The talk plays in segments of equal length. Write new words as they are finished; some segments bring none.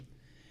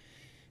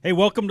Hey,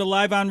 welcome to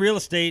Live on Real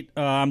Estate.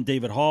 I'm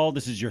David Hall.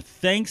 This is your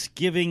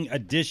Thanksgiving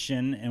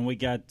edition, and we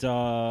got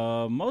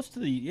all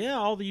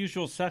the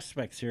usual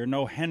suspects here.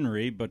 No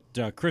Henry, but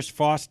Chris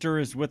Foster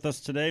is with us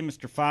today.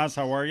 Mr. Foz,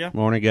 how are you?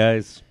 Morning,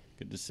 guys.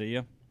 Good to see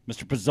you.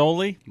 Mr.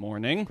 Pizzoli.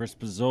 Morning. Chris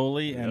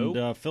Pizzoli.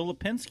 Hello. And Phil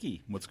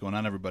Lipinski. What's going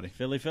on, everybody?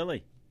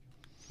 Philly.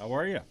 How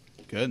are you?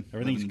 Good.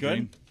 Everything's Living the good?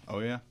 dream. Oh,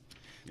 yeah.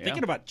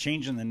 Thinking about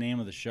changing the name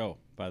of the show,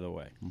 by the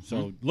way.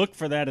 So look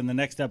for that in the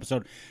next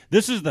episode.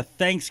 This is the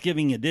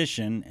Thanksgiving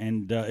edition,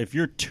 and if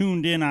you're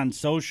tuned in on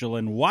social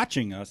and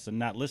watching us and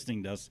not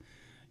listening to us,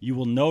 you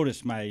will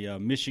notice my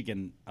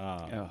Michigan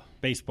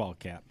baseball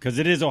cap because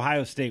it is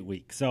Ohio State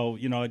week. So,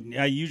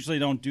 I usually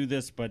don't do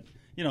this, but,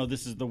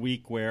 this is the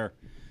week where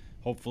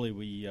hopefully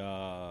we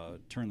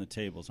turn the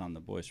tables on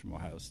the boys from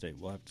Ohio State.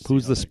 We'll have to see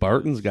Who's how the that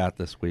Spartans goes. got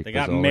this week? They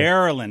got Pizzoli?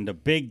 Maryland, a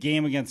big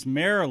game against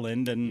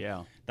Maryland, and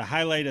Yeah. the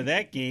highlight of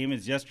that game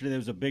is yesterday there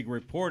was a big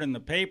report in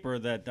the paper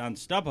that on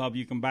StubHub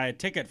you can buy a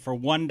ticket for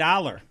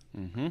 $1.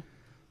 Mm-hmm.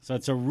 So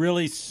it's a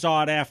really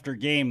sought-after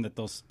game that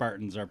those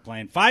Spartans are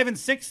playing.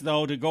 5-6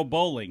 though to go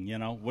bowling.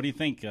 What do you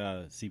think,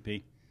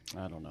 CP?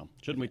 I don't know.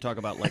 Shouldn't we talk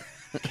about like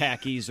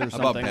khakis or How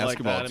something about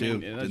basketball, like that? too? I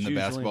mean, Didn't the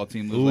basketball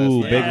team Ooh, lose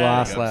last night? big Yeah,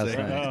 loss I gotta last say.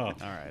 night.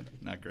 Oh. All right.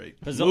 Not great.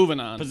 Moving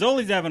on.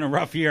 Pizzoli's having a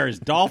rough year. His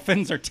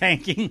Dolphins are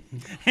tanking,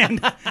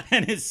 and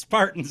his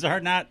Spartans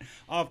are not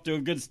off to a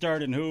good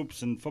start in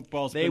hoops and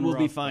football's They been will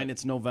be rough, fine. but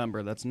It's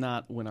November. That's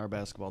not when our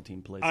basketball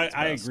team plays. its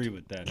I best. agree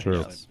with that.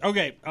 True. actually.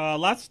 Okay,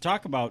 lots to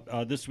talk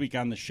about this week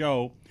on the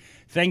show.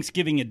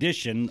 Thanksgiving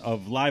edition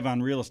of Live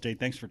on Real Estate.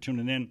 Thanks for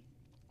tuning in.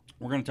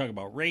 We're going to talk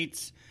about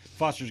rates.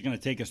 Foster's going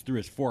to take us through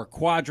his 4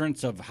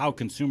 quadrants of how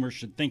consumers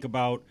should think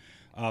about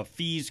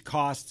fees,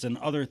 costs, and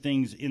other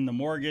things in the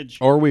mortgage.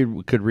 Or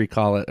we could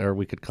recall it, or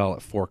we could call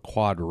it 4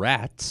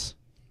 quadrats.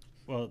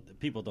 Well,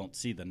 people don't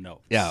see the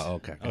notes. Yeah,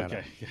 okay. Got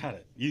Okay, it. got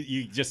it.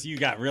 You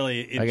got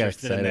really got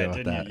interested in excited that, about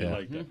didn't that, you? You yeah.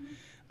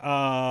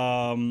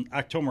 liked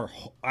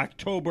it.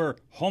 October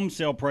home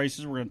sale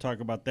prices. We're going to talk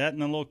about that,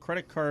 and then a little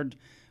credit card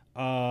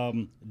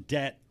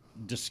debt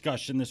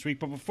discussion this week.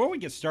 But before we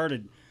get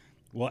started,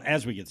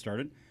 as we get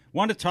started,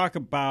 want to talk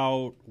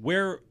about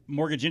where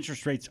mortgage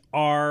interest rates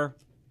are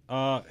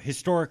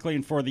historically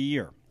and for the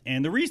year.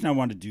 And the reason I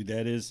want to do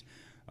that is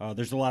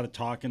there's a lot of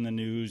talk in the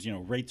news.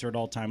 Rates are at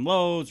all-time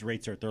lows.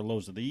 Rates are at their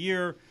lows of the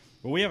year.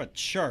 But we have a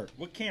chart.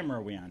 What camera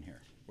are we on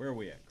here? Where are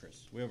we at,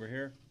 Chris? We over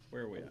here?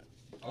 Where are we at?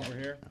 Over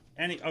here?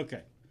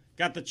 Okay.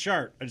 Got the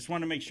chart. I just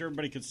want to make sure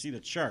everybody could see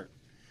the chart.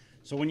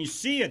 So when you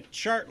see a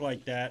chart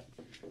like that,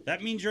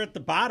 that means you're at the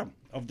bottom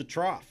of the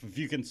trough, if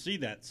you can see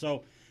that.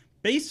 So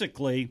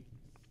basically,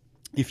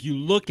 if you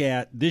look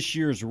at this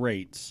year's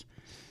rates,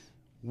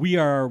 we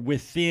are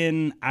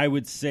within, I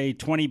would say,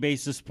 20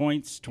 basis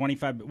points,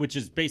 25, which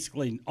is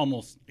basically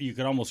you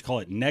could almost call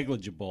it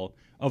negligible,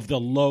 of the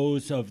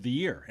lows of the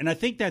year. And I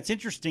think that's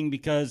interesting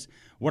because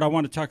what I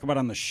want to talk about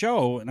on the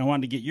show, and I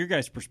wanted to get your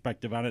guys'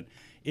 perspective on it,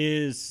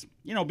 is,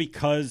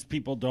 because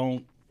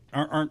people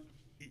aren't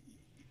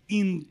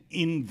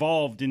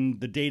involved in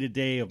the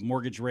day-to-day of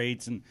mortgage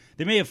rates, and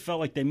they may have felt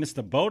like they missed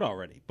the boat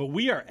already. But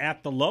we are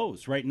at the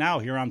lows right now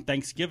here on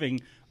Thanksgiving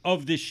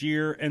of this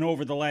year, and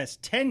over the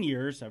last 10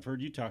 years, I've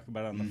heard you talk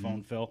about it on the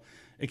phone, Phil,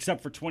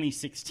 except for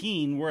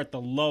 2016, we're at the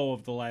low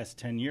of the last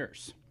 10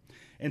 years.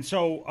 And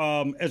so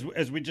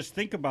as we just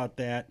think about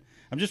that,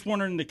 I'm just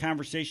wondering the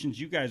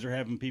conversations you guys are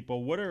having,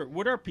 people, what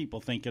are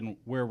people thinking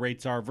where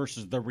rates are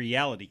versus the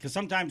reality? Because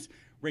sometimes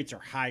rates are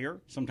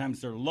higher,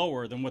 sometimes they're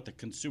lower than what the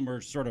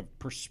consumer's sort of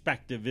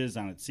perspective is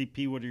on it.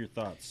 CP, what are your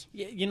thoughts?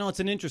 Yeah, it's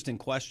an interesting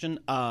question.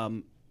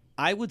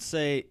 I would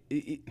say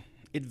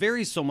it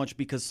varies so much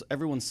because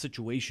everyone's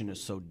situation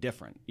is so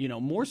different.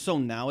 More so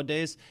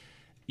nowadays,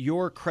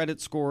 your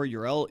credit score,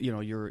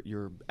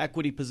 your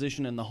equity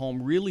position in the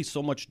home really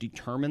so much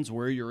determines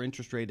where your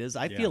interest rate is.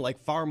 I feel like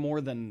far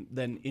more than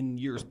in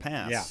years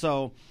past. Yeah.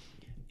 So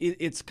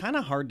it's kind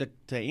of hard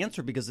to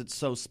answer because it's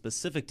so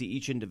specific to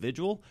each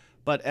individual.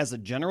 But as a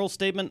general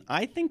statement,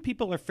 I think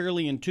people are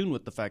fairly in tune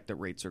with the fact that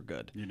rates are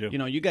good. You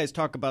do. You guys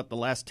talk about the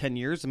last 10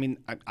 years. I mean,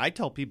 I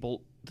tell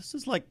people this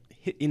is like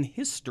in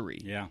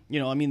history. Yeah.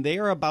 They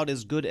are about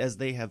as good as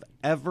they have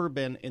ever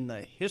been in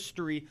the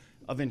history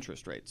of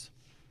interest rates.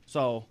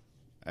 So,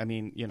 I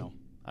mean,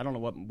 I don't know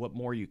what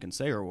more you can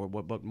say or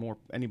what more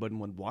anybody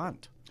would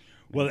want.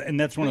 Well, and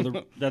that's one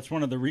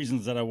of the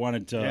reasons that I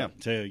wanted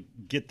to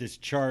get this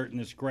chart and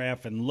this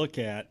graph and look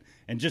at,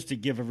 and just to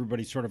give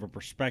everybody sort of a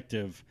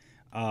perspective.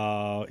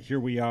 Here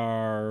we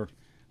are.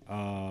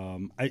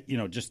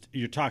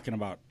 You're talking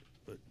about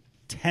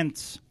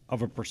tenths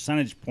of a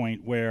percentage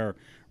point where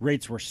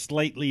rates were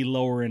slightly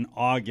lower in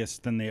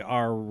August than they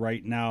are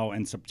right now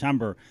in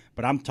September.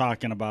 But I'm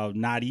talking about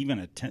not even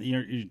a tenth.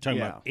 You're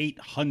talking about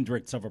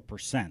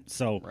 0.08%.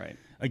 So Right.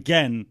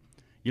 Again,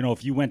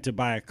 if you went to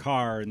buy a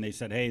car and they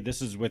said, hey,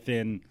 this is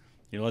within,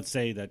 let's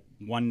say that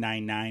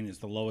 199 is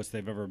the lowest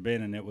they've ever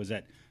been, and it was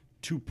at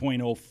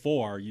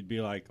 2.04, you'd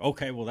be like,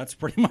 okay, well, that's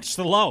pretty much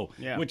the low,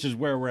 which is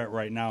where we're at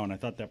right now. And I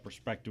thought that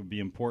perspective would be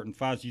important.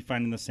 Foz, you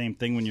finding the same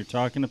thing when you're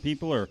talking to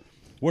people, or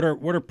what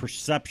are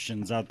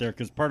perceptions out there?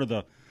 Because part of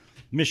the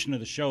mission of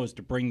the show is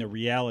to bring the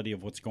reality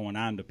of what's going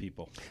on to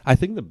people. I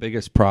think the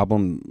biggest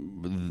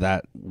problem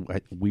that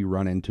we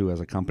run into as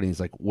a company is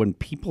like when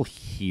people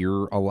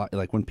hear a lot,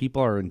 like when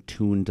people are in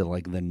tune to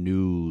like the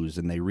news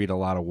and they read a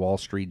lot of Wall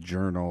Street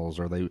journals,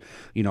 or they,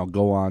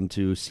 go on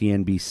to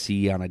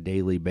CNBC on a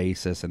daily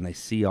basis and they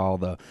see all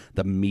the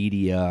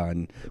media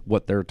and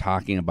what they're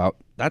talking about.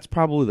 That's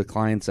probably the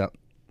clients that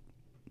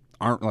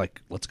aren't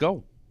like, let's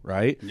go.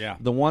 Right? Yeah.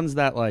 The ones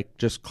that like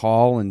just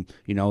call and,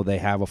 they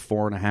have a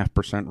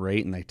 4.5%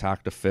 rate and they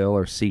talk to Phil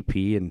or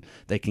CP and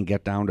they can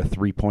get down to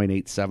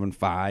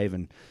 3.875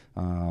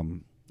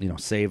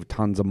 and, save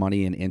tons of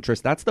money in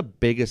interest. That's the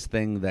biggest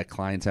thing that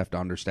clients have to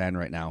understand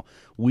right now.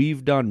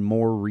 We've done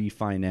more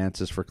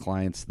refinances for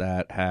clients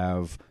that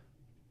have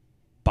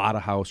bought a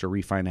house or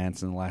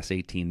refinanced in the last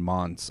 18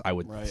 months, I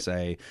would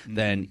say,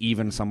 than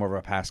even some of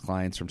our past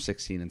clients from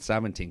 16 and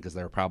 17, because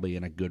they're probably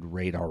in a good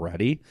rate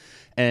already.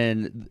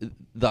 And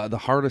the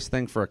hardest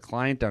thing for a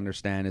client to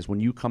understand is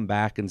when you come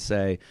back and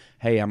say,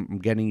 hey, I'm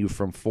getting you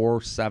from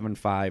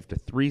 475 to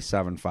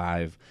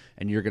 375,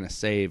 and you're going to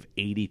save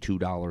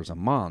 $82 a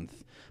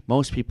month.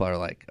 Most people are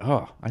like,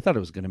 oh, I thought it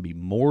was going to be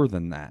more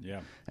than that.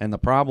 Yeah. And the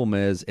problem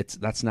is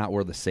that's not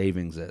where the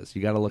savings is.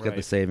 You got to look at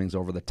the savings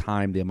over the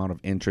time, the amount of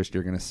interest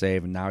you're going to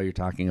save, and now you're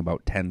talking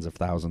about tens of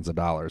thousands of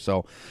dollars.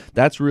 So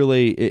that's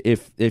really,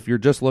 if you're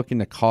just looking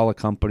to call a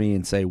company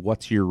and say,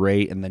 what's your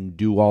rate, and then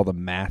do all the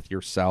math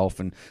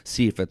yourself and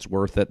see if it's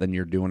worth it, then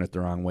you're doing it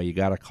the wrong way. You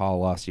got to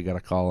call us. You got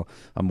to call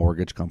a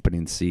mortgage company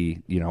and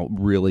see,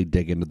 really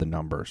dig into the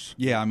numbers.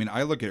 Yeah, I mean,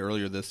 I look at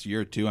earlier this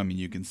year, too. I mean,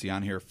 you can see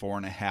on here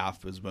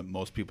 4.5 is what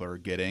most people are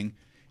getting.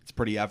 It's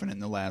pretty evident in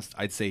the last,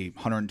 I'd say,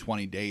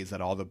 120 days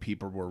that all the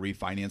people were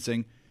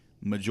refinancing.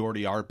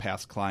 Majority are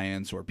past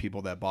clients or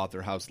people that bought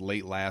their house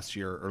late last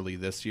year, early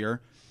this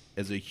year,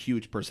 is a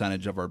huge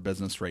percentage of our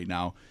business right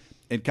now.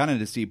 And kind of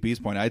to CP's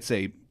point, I'd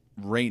say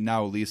right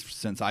now, at least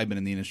since I've been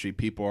in the industry,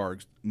 people are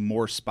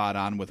more spot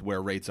on with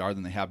where rates are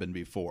than they have been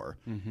before.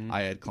 Mm-hmm.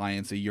 I had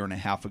clients a year and a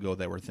half ago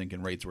that were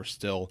thinking rates were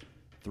still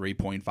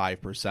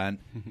 3.5%,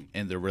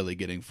 and they're really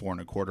getting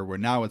 4.25%, where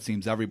now it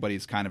seems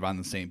everybody's kind of on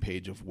the same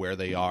page of where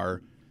they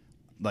are.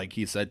 Like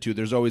he said, too,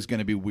 there's always going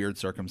to be weird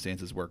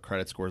circumstances where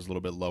credit score is a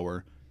little bit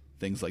lower,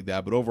 things like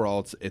that. But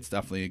overall, it's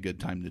definitely a good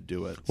time to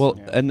do it. Well,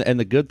 and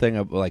the good thing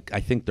of, like, I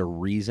think the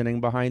reasoning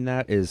behind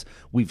that is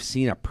we've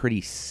seen a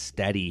pretty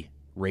steady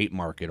rate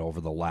market over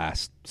the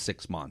last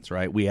 6 months,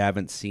 right? We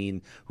haven't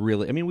seen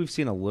really, I mean, we've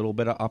seen a little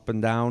bit of up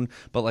and down,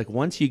 but like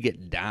once you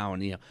get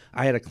down,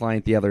 I had a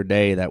client the other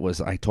day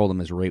I told him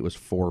his rate was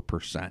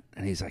 4%,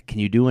 and he's like, can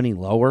you do any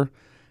lower?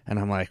 And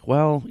I'm like,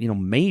 well,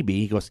 maybe.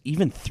 He goes,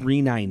 even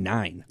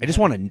 3.99. I just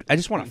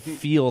want to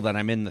feel that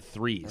I'm in the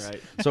threes.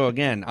 Right. So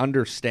again,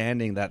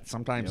 understanding that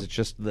sometimes it's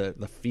just the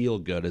feel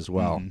good as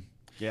well. Mm-hmm.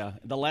 Yeah.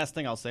 The last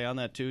thing I'll say on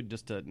that too,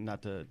 just to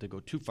not to go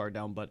too far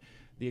down, but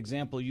the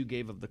example you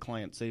gave of the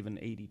client saving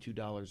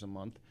 $82 a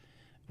month,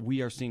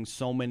 we are seeing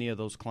so many of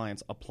those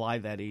clients apply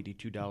that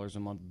 $82 a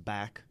month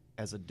back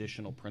as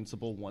additional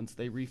principal once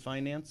they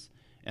refinance.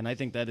 And I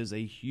think that is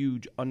a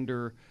huge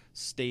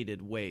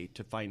understated way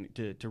to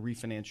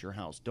refinance your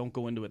house. Don't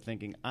go into it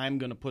thinking, I'm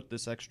going to put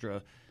this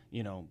extra,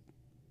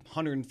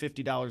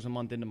 $150 a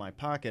month into my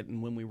pocket,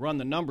 and when we run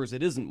the numbers,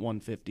 it isn't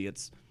 $150,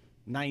 it's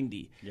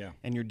 $90. Yeah.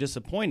 And you're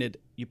disappointed.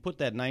 You put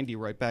that $90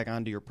 right back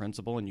onto your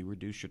principal, and you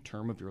reduce your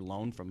term of your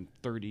loan from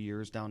 30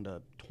 years down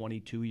to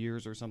 22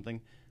 years or something.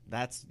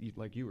 That's,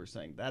 like you were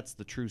saying, that's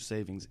the true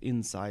savings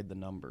inside the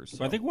numbers.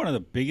 So I think one of the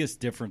biggest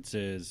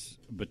differences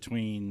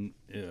between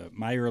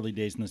my early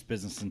days in this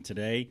business and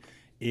today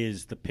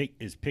is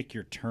pick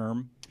your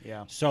term.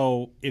 Yeah.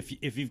 So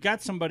if you've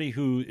got somebody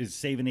who is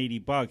saving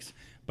 $80,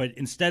 but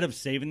instead of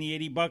saving the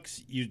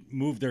 $80, you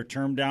move their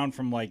term down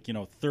from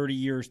 30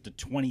 years to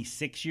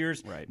 26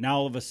 years. Right. Now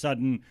all of a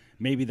sudden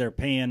maybe they're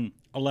paying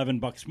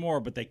 $11 more,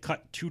 but they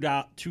cut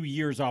 2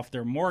 years off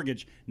their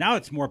mortgage. Now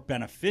it's more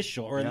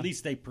beneficial, or at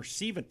least they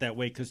perceive it that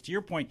way. Because to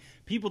your point,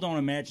 people don't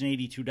imagine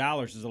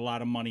 $82 is a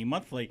lot of money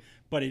monthly,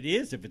 but it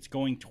is if it's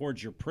going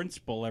towards your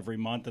principal every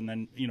month, and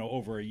then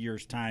over a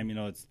year's time,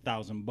 it's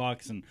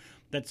 $1,000, and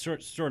that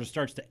sort of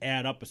starts to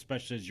add up,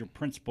 especially as your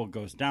principal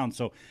goes down.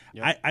 So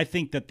I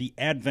think that the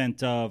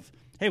advent of,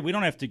 hey, we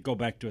don't have to go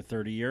back to a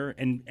 30-year,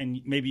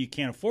 and maybe you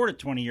can't afford a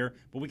 20-year,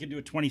 but we can do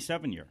a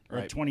 27-year or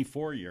a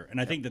 24-year.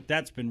 And I think that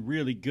that's been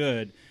really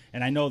good,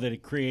 and I know that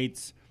it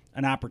creates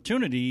an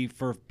opportunity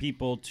for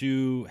people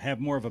to have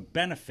more of a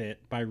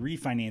benefit by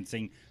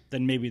refinancing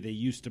than maybe they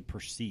used to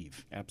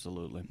perceive.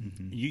 Absolutely.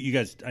 Mm-hmm. You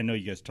guys, I know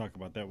you guys talk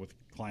about that with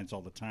clients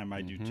all the time.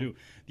 I do too.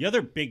 The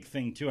other big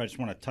thing too, I just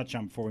want to touch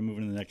on before we move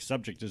into the next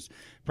subject, is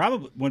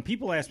probably when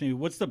people ask me,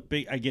 what's the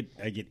big, I get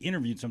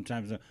interviewed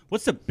sometimes,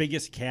 what's the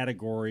biggest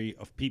category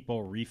of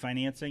people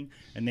refinancing?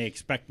 And they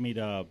expect me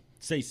to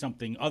say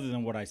something other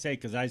than what I say,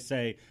 because I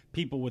say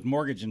people with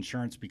mortgage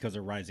insurance because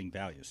of rising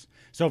values.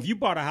 So if you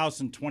bought a house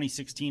in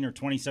 2016 or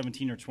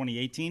 2017 or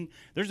 2018,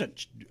 there's a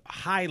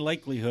high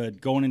likelihood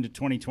going into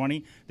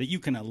 2020 that you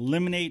can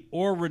eliminate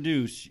or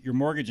reduce your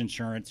mortgage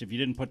insurance if you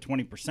didn't put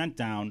 20%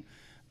 down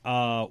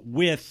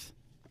with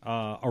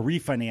a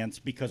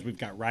refinance because we've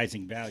got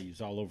rising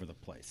values all over the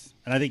place.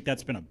 And I think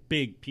that's been a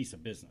big piece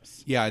of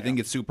business. Yeah, I think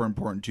it's super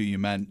important too. You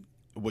meant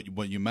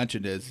what you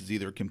mentioned is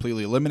either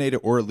completely eliminate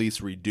it or at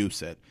least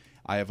reduce it.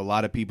 I have a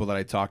lot of people that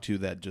I talk to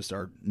that just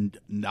are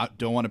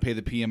don't want to pay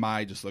the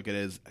PMI, just look at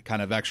it as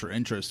kind of extra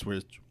interest,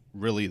 where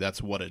really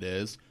that's what it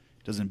is.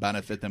 Doesn't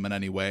benefit them in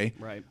any way.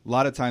 Right. A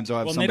lot of times I'll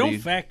have somebody. They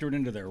don't factor it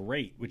into their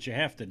rate, which you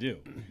have to do.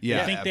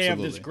 Yeah, I think they have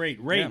this absolutely.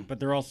 great rate, but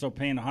they're also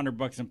paying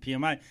 $100 in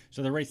PMI,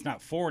 so the rate's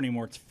not 4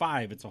 anymore; it's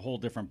 5. It's a whole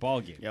different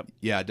ballgame. Yep.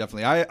 Yeah,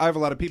 definitely. I have a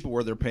lot of people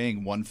where they're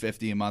paying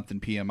 $150 a month in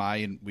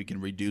PMI, and we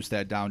can reduce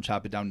that down,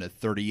 chop it down to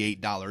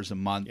 $38 a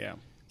month. Yeah.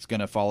 It's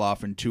going to fall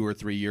off in 2 or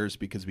 3 years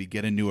because we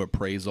get a new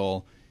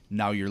appraisal.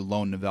 Now your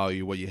loan to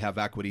value, what you have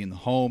equity in the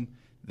home,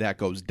 that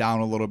goes down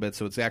a little bit,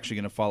 so it's actually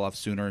going to fall off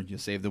sooner. You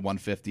save the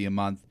 $150 a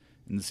month.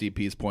 In the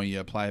CP's point, you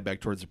apply it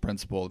back towards the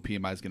principal, the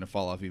PMI is going to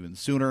fall off even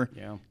sooner.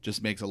 Yeah.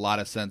 Just makes a lot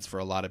of sense for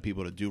a lot of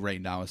people to do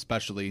right now,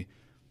 especially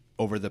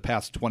over the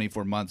past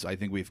 24 months. I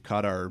think we've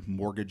cut our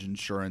mortgage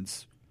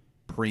insurance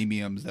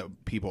premiums that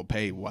people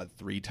pay,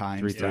 three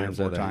times, Three times,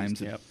 four I think.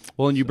 times. Yep.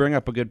 Well, and you bring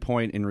up a good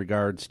point in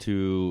regards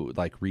to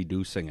like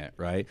reducing it,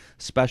 right?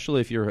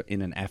 Especially if you're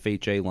in an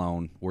FHA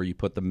loan where you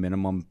put the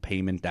minimum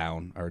payment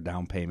down or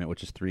down payment,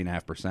 which is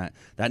 3.5%.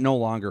 That no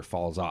longer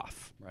falls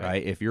off,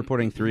 right? If you're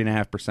putting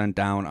 3.5%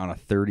 down on a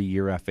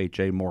 30-year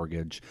FHA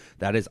mortgage,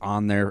 that is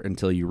on there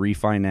until you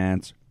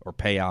refinance or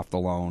pay off the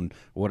loan,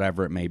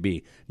 whatever it may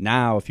be.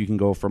 Now, if you can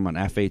go from an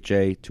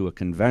FHA to a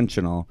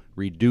conventional,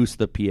 reduce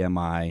the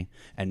PMI,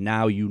 and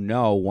now you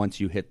know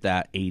once you hit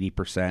that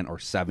 80% or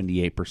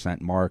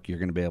 78% mark, you're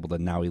going to be able to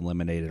now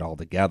eliminate it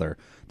altogether.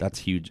 That's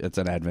huge. It's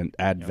an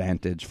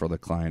advantage for the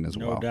client as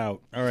well. No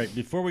doubt. All right,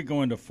 before we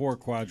go into 4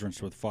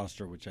 quadrants with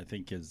Foster, which I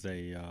think is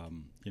a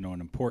an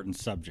important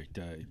subject.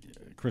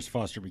 Chris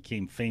Foster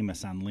became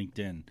famous on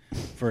LinkedIn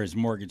for his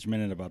Mortgage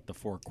Minute about the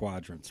 4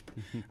 quadrants.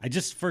 I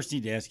just first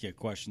need to ask you a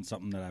question,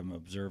 something that I'm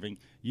observing.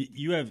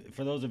 You have,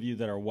 for those of you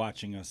that are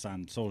watching us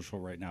on social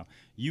right now,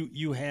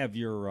 you have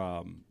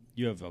your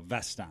you have a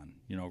vest on,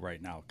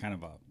 right now, kind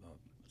of a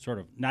sort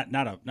of not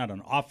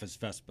an office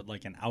vest, but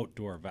like an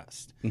outdoor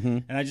vest.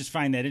 And I just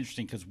find that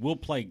interesting because we'll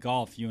play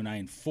golf, you and I,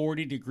 in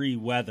 40-degree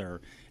weather,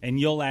 and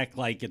you'll act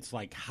like it's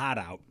like hot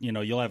out.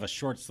 You'll have a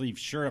short sleeve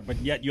shirt, but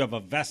yet you have a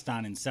vest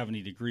on in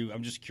 70-degree.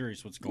 I'm just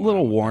curious what's going on. A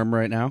little warm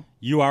right now.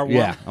 You are warm?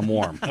 Yeah, I'm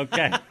warm.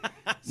 Okay.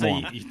 So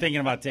you're thinking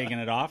about taking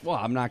it off? Well,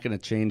 I'm not going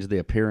to change the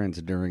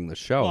appearance during the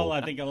show. Well,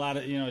 I think a lot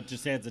of, it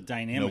just adds a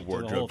dynamic No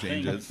to the whole wardrobe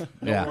changes. thing.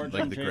 Yeah. wardrobe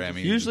Like the changes.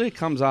 Grammy. Usually it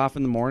comes off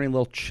in the morning, a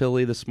little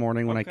chilly this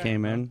morning when I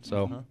came in,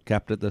 so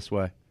kept it this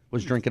way.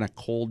 Was drinking a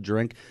cold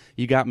drink.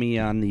 You got me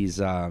on these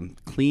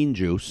clean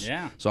juice,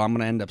 Yeah. so I'm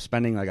going to end up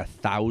spending like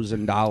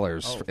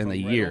 $1,000 in a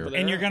year. over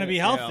And you're going to be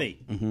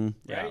healthy. Mm-hmm.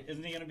 Right?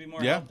 Isn't he going to be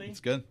more Yeah, healthy?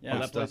 it's good. Yeah. Oh,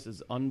 Good that stuff. place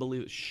is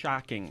unbelievable.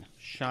 Shocking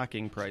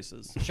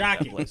prices.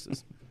 Shocking.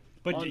 places.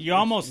 But you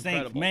almost think,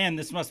 incredible. man,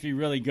 this must be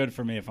really good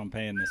for me if I'm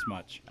paying this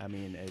much. I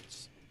mean,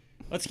 it's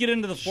Let's get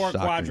into the 4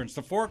 Shocking. quadrants.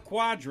 The 4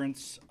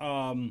 quadrants,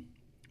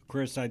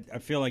 Chris, I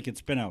feel like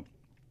it's been a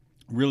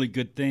really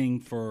good thing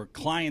for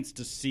clients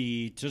to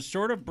see, to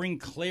sort of bring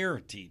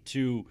clarity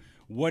to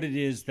what it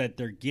is that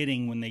they're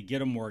getting when they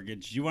get a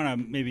mortgage. You want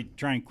to maybe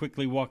try and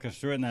quickly walk us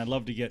through it, and I'd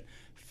love to get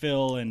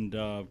Phil and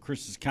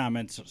Chris's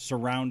comments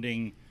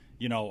surrounding,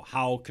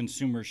 how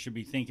consumers should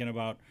be thinking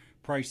about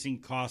pricing,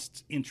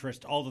 costs,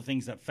 interest, all the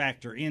things that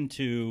factor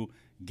into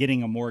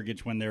getting a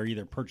mortgage when they're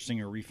either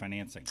purchasing or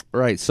refinancing.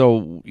 Right.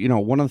 So,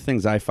 one of the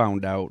things I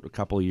found out a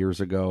couple of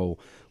years ago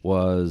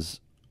was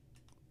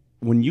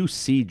when you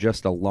see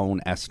just a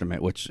loan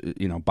estimate, which,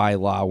 by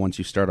law, once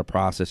you start a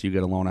process, you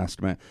get a loan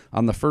estimate.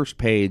 On the first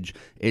page,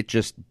 it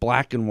just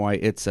black and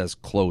white, it says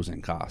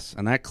closing costs.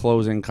 And that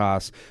closing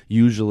cost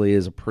usually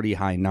is a pretty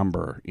high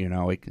number.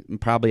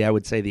 Probably, I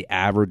would say the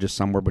average is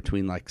somewhere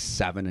between like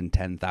 $7,000 and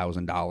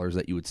 $10,000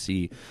 that you would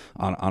see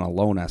on a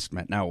loan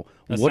estimate. Now,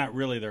 That's not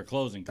really their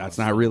closing costs.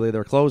 That's not really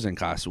their closing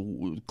costs.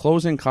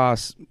 Closing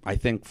costs, I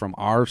think, from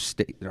our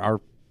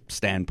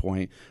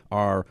standpoint,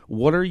 are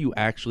what are you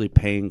actually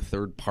paying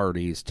third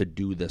parties to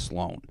do this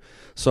loan?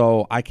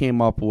 So I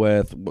came up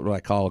with what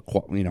I call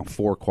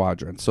 4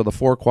 quadrants. So the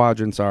 4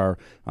 quadrants are,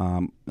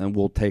 and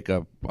we'll take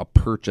a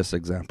purchase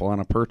example.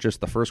 On a purchase,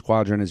 the first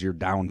quadrant is your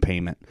down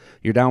payment.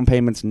 Your down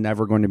payment's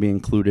never going to be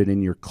included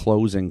in your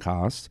closing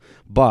costs,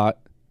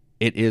 but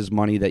it is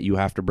money that you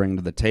have to bring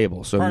to the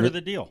table. So Part of the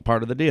deal.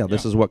 Part of the deal.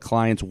 This is what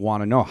clients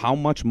want to know. How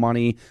much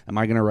money am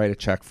I going to write a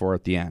check for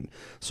at the end?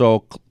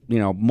 So,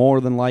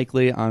 more than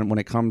likely when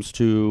it comes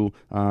to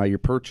your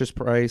purchase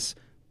price,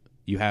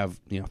 you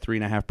have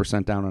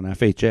 3.5% down on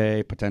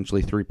FHA,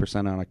 potentially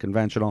 3% on a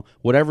conventional,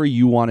 whatever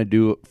you want to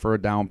do for a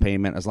down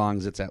payment, as long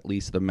as it's at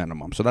least the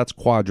minimum. So that's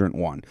quadrant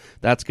 1.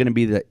 That's going to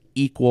be the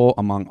equal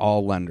among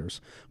all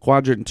lenders.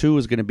 Quadrant 2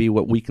 is going to be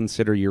what we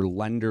consider your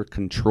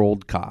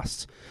lender-controlled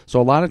costs. So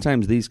a lot of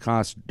times these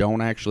costs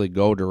don't actually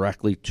go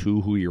directly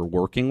to who you're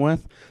working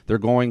with. They're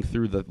going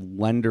through the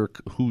lender,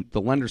 who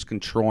the lender's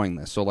controlling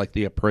this. So like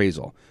the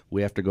appraisal,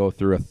 we have to go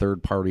through a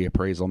third-party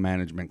appraisal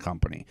management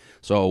company.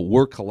 So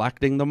we're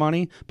collecting the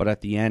money, but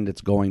at the end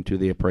it's going to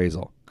the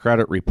appraisal.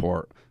 Credit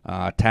report,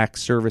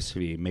 tax service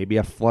fee, maybe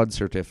a flood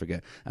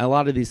certificate. And a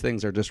lot of these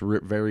things are just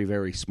very,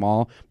 very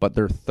small, but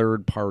they're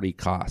third-party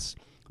costs.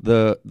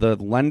 The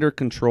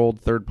lender-controlled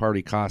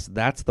third-party costs,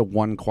 that's the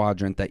one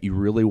quadrant that you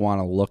really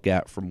want to look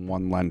at from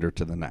one lender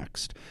to the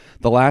next.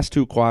 The last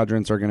two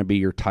quadrants are going to be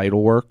your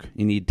title work.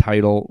 You need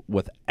title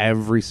with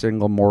every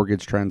single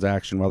mortgage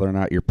transaction, whether or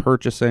not you're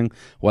purchasing,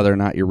 whether or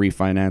not you're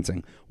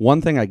refinancing.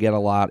 One thing I get a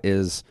lot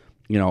is,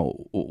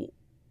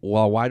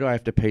 well, why do I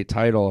have to pay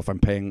title if I'm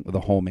paying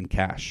the home in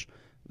cash?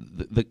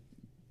 It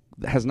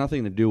has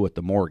nothing to do with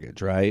the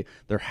mortgage, right?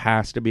 There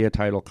has to be a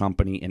title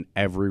company in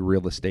every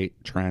real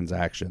estate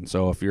transaction.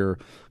 So if you're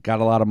got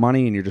a lot of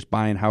money and you're just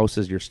buying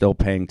houses, you're still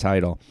paying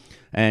title.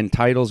 And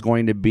title is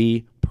going to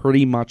be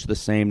pretty much the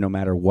same no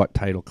matter what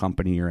title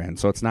company you're in.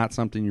 So it's not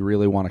something you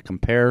really want to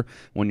compare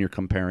when you're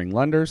comparing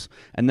lenders.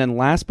 And then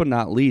last but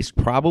not least,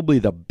 probably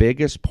the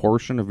biggest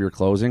portion of your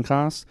closing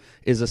costs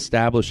is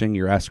establishing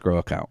your escrow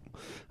account.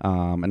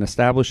 And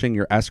establishing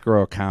your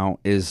escrow account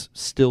is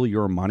still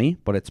your money,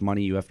 but it's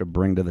money you have to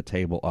bring to the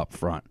table up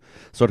front.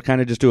 So to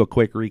kind of just do a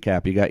quick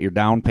recap, you got your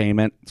down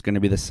payment. It's going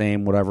to be the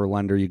same whatever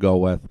lender you go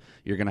with.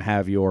 You're going to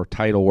have your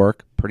title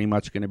work, pretty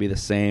much going to be the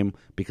same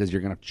because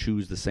you're going to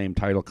choose the same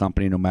title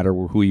company no matter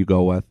who you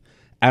go with.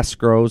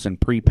 Escrows and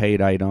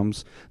prepaid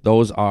items,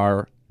 those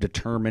are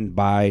determined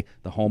by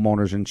the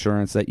homeowner's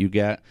insurance that you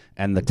get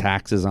and the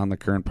taxes on the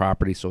current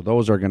property. So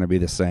those are going to be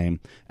the same.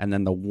 And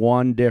then the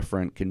one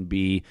different can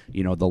be,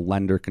 the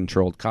lender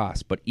controlled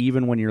costs. But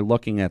even when you're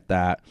looking at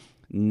that,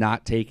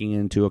 not taking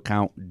into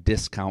account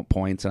discount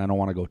points, and I don't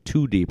want to go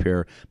too deep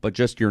here, but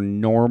just your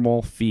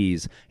normal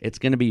fees, it's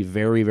going to be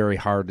very, very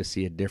hard to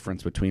see a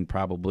difference between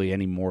probably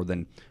any more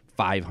than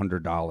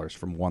 $500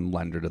 from one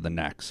lender to the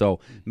next. So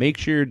make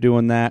sure you're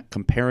doing that,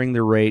 comparing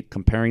the rate,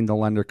 comparing the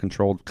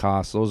lender-controlled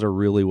costs. Those are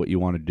really what you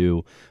want to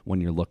do when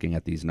you're looking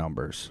at these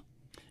numbers.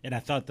 And I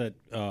thought that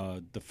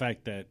the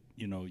fact that,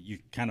 you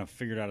kind of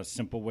figured out a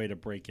simple way to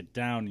break it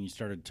down and you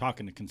started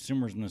talking to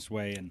consumers in this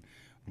way, and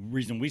the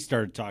reason we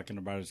started talking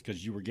about it is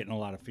because you were getting a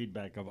lot of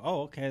feedback of,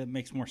 oh, okay, that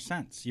makes more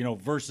sense,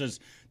 versus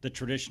the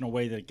traditional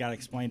way that it got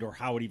explained or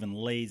how it even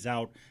lays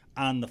out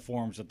on the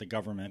forms that the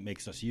government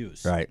makes us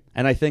use. Right.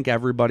 And I think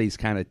everybody's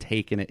kind of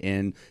taken it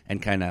in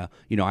and kind of,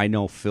 I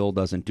know Phil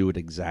doesn't do it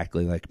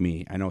exactly like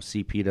me. I know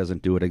CP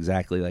doesn't do it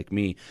exactly like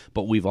me,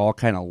 but we've all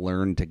kind of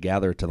learned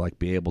together to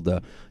be able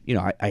to,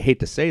 I hate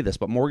to say this,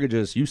 but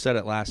mortgages, you said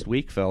it last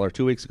week, Phil, or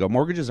 2 weeks ago,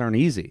 mortgages aren't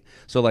easy.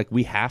 So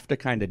we have to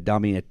kind of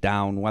dummy it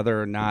down, whether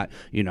or not,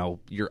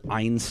 you're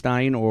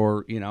Einstein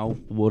or,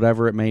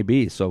 whatever it may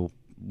be. So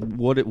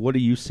what do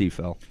you see,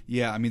 Phil?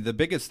 Yeah, I mean, the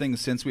biggest thing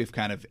since we've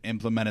kind of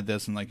implemented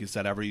this, and like you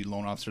said, every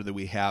loan officer that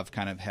we have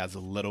kind of has a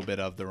little bit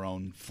of their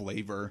own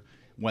flavor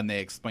when they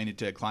explain it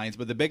to clients.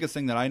 But the biggest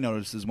thing that I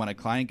notice is when a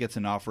client gets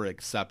an offer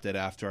accepted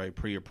after I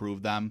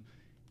pre-approve them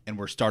and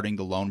we're starting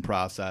the loan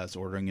process,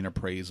 ordering an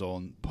appraisal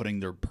and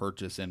putting their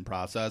purchase in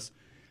process,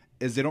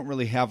 is they don't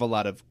really have a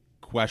lot of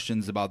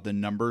questions about the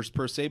numbers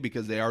per se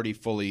because they already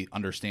fully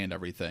understand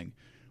everything.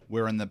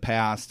 Where in the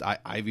past,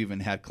 I've even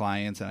had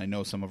clients, and I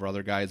know some of our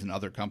other guys and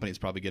other companies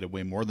probably get it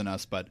way more than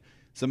us, but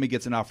somebody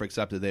gets an offer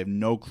accepted, they have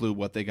no clue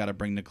what they got to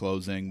bring to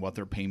closing, what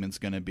their payment's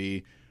going to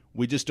be.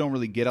 We just don't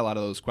really get a lot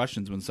of those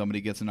questions when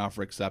somebody gets an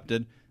offer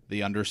accepted.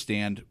 They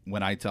understand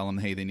when I tell them,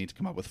 hey, they need to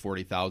come up with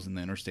 $40,000.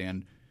 They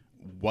understand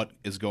what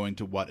is going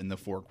to what in the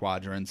four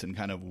quadrants and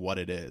kind of what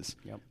it is.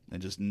 Yep.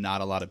 And just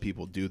not a lot of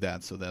people do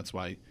that. So that's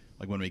why,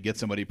 when we get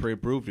somebody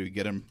pre-approved, we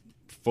get them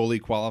fully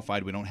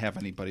qualified. We don't have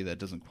anybody that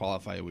doesn't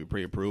qualify. We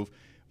pre-approve,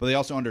 but they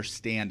also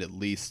understand at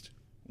least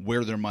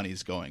where their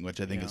money's going, which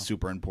I think is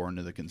super important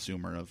to the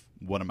consumer of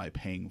what am I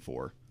paying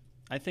for.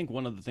 I think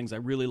one of the things I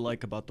really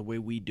like about the way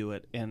we do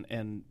it,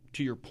 and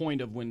to your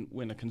point of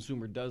when a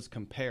consumer does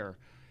compare,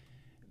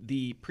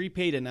 the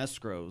prepaid and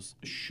escrows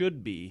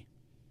should be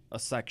a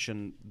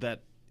section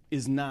that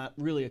is not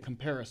really a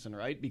comparison,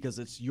 right? Because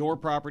it's your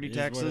property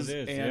taxes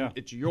and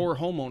it's your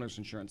homeowner's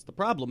insurance. The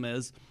problem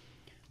is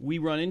we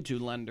run into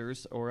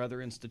lenders or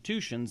other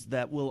institutions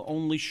that will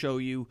only show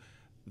you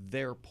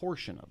their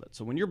portion of it.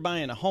 So when you're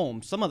buying a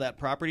home, some of that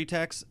property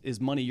tax is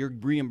money you're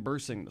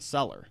reimbursing the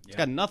seller. It's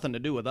got nothing to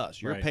do with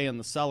us. You're paying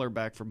the seller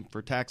back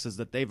for taxes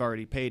that they've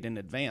already paid in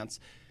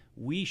advance.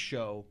 We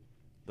show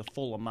the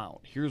full amount.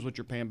 Here's what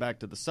you're paying back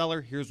to the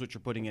seller. Here's what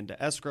you're putting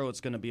into escrow.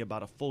 It's going to be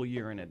about a full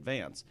year in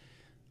advance.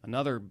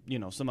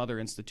 Some other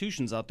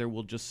institutions out there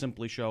will just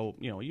simply show,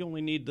 you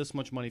only need this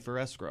much money for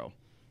escrow.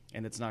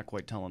 And it's not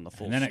quite telling the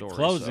full story. And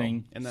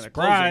then at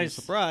closing,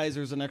 surprise,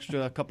 there's an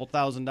extra couple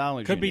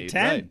 $1,000. Could be need,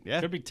 10. Right? Yeah.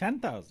 Could be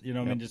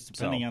 10,000. Just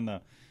depending on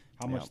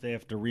how much they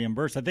have to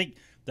reimburse. I think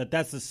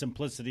that's the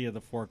simplicity of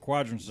the 4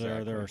 quadrants.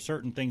 Exactly. There are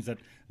certain things that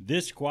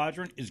this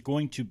quadrant is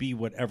going to be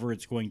whatever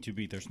it's going to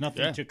be. There's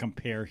nothing to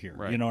compare here,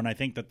 Right. and I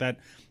think that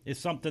is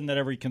something that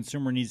every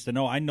consumer needs to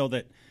know. I know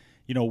that,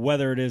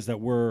 whether it is that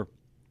we're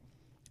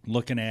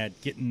looking at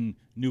getting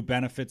new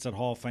benefits at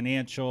Hall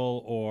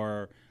Financial,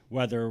 or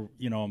whether,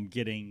 I'm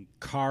getting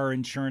car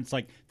insurance,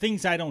 like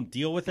things I don't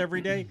deal with every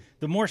day,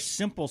 the more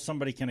simple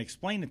somebody can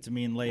explain it to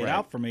me and lay it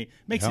out for me,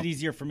 makes it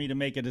easier for me to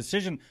make a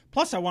decision.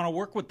 Plus, I want to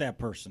work with that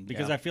person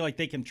because I feel like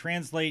they can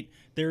translate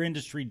their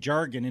industry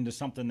jargon into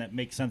something that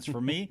makes sense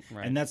for me.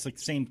 And that's the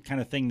same kind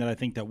of thing that I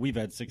think that we've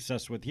had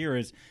success with here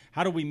is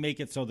how do we make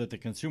it so that the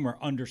consumer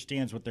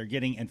understands what they're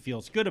getting and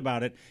feels good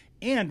about it?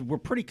 And we're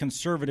pretty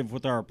conservative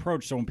with our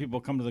approach. So when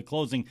people come to the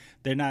closing,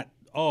 they're not,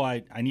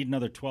 I need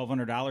another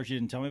 $1,200 you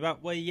didn't tell me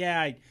about. Well, yeah,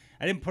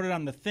 I didn't put it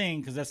on the thing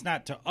because that's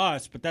not to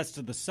us, but that's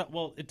to the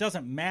well, it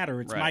doesn't matter.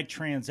 It's my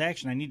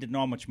transaction. I need to know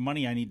how much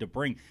money I need to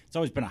bring. It's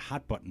always been a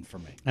hot button for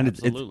me. And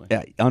Absolutely.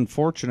 it's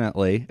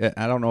unfortunately,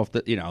 I don't know if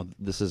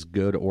this is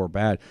good or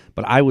bad,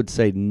 but I would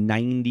say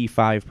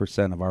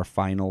 95% of our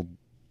final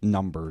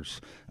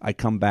numbers, I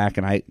come back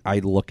and I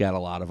look at a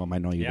lot of them. I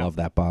know you love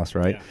that, boss,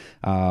 right?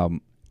 Yeah.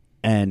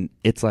 And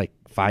it's like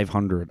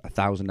 $500,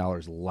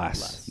 $1,000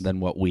 less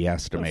than what we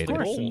estimated. Of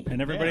course, and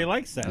everybody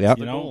likes that. Yep.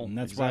 And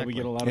that's why we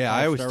get a lot of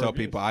I always five-star tell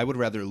reviews. people I would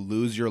rather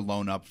lose your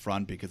loan up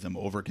front because I'm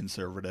over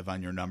conservative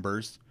on your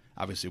numbers.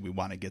 Obviously, we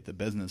want to get the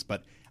business,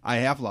 but I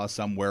have lost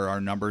some where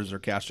our numbers are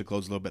cash to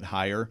close a little bit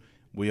higher.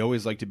 We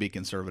always like to be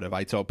conservative.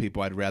 I tell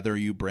people I'd rather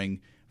you bring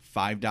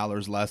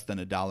 $5 less than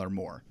 $1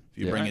 more. If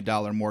you bring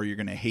 $1 more, you're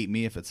going to hate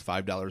me. If it's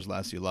 $5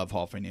 less, you love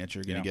Hall Financial,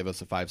 you're going to give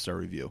us a 5-star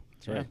review.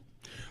 That's right.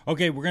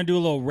 Okay, we're going to do a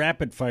little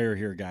rapid fire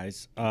here,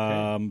 guys.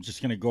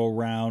 Just going to go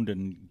around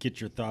and get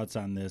your thoughts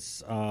on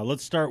this.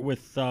 Let's start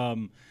with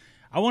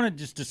I want to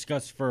just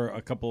discuss for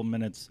a couple of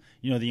minutes,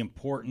 the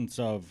importance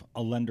of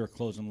a lender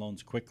closing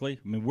loans quickly.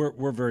 I mean,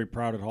 we're very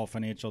proud at Hall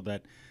Financial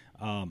that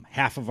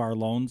half of our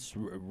loans,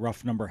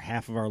 rough number,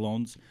 half of our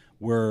loans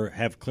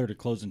have clear to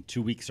close in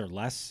 2 weeks or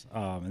less,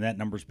 and that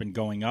number's been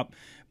going up.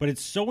 But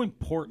it's so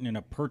important in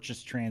a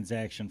purchase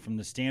transaction from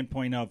the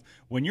standpoint of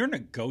when you're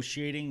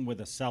negotiating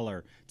with a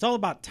seller, it's all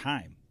about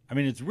time. I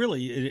mean, it's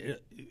really,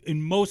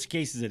 in most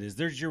cases it is.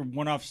 There's your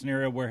one-off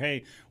scenario where,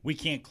 hey, we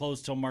can't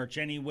close till March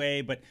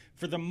anyway. But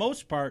for the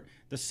most part,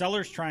 the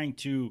seller's trying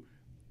to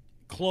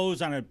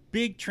close on a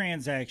big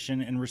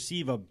transaction and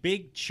receive a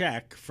big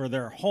check for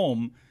their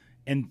home,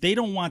 and they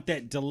don't want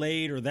that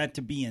delayed or that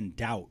to be in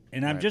doubt.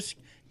 And I'm just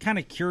kind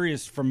of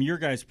curious from your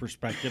guys'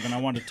 perspective, and I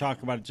want to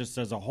talk about it just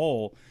as a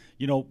whole,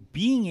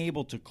 being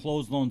able to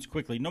close loans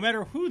quickly, no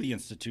matter who the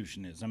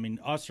institution is, I mean,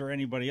 us or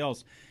anybody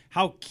else,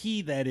 how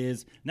key that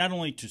is not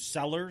only to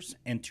sellers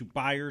and to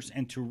buyers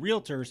and to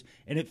realtors.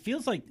 And it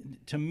feels like,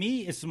 to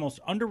me, it's the most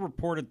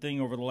underreported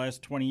thing over the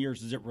last 20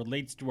 years as it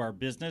relates to our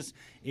business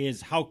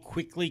is how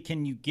quickly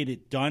can you get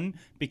it done,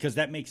 because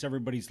that makes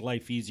everybody's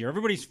life easier.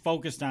 Everybody's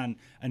focused on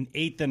an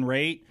eighth and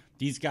rate.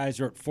 These guys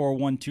are at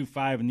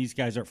 4.125 and these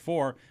guys are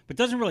 4. But it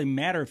doesn't really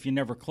matter if you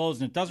never close,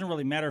 and it doesn't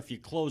really matter if you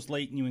close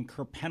late and you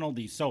incur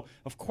penalties. So,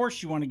 of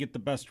course, you want to get the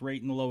best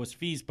rate and the lowest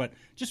fees, but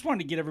just wanted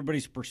to get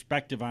everybody's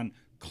perspective on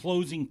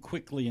closing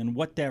quickly and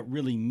what that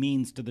really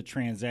means to the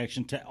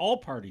transaction, to all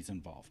parties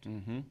involved.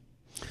 Mm-hmm.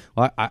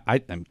 Well,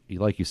 I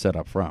like you said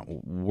up front,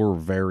 we're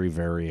very,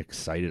 very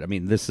excited. I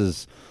mean,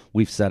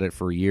 we've said it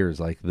for years,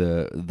 like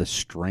the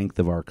strength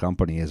of our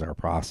company is our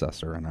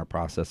processor and our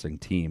processing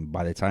team.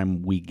 By the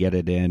time we get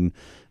it in,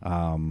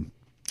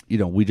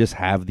 we just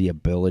have the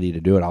ability to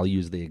do it. I'll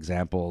use the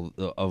example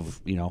of,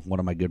 one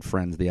of my good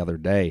friends the other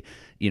day.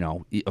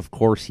 Of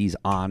course he's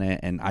on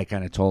it, and I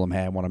kind of told him,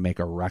 hey, I want to make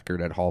a record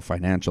at Hall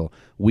Financial.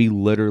 We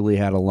literally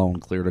had a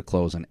loan clear to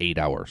close in 8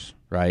 hours,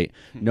 right?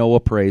 No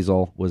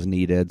appraisal was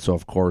needed, so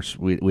of course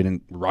we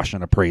didn't rush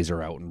an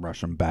appraiser out and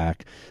rush him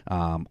back.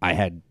 I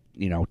had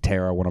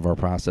Tara, one of our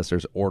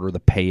processors, order the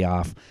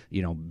payoff,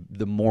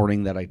 the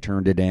morning that I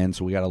turned it in,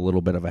 so we got a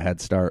little bit of a head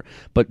start.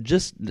 But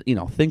just,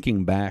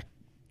 thinking back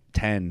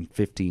 10,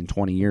 15,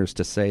 20 years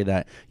to say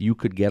that you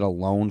could get a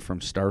loan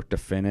from start to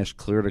finish,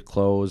 clear to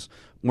close.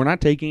 We're not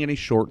taking any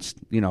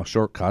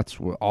shortcuts.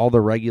 All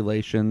the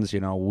regulations,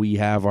 we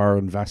have our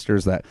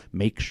investors that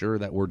make sure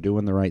that we're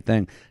doing the right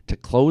thing. To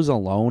close a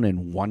loan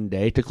in 1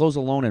 day, to close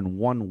a loan in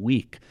 1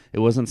 week, it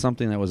wasn't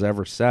something that was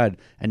ever said,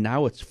 and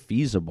now it's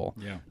feasible,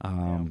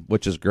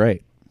 which is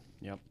great.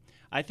 Yep.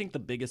 I think the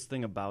biggest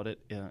thing about it,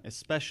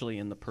 especially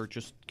in the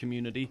purchase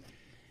community,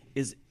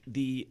 is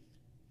the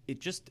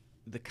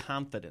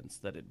confidence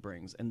that it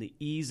brings and the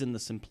ease and the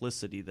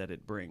simplicity that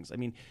it brings. I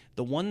mean,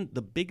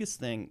 the biggest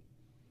thing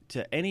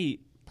to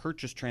any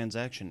purchase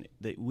transaction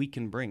that we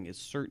can bring is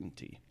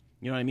certainty.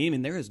 You know what I mean? I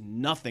mean, there is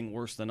nothing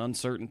worse than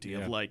uncertainty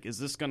of like, is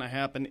this going to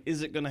happen?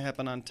 Is it going to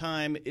happen on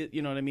time?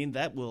 You know what I mean?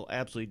 That will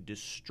absolutely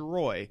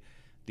destroy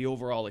the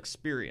overall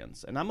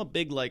experience. And I'm a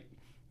big,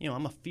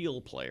 I'm a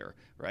feel player,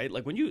 right?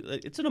 Like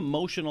it's an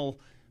emotional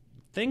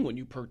thing when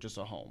you purchase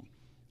a home.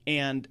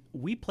 And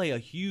we play a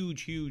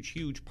huge, huge,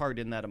 huge part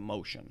in that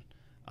emotion.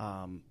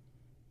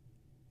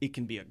 it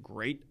can be a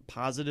great,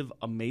 positive,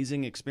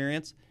 amazing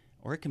experience,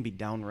 or it can be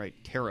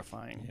downright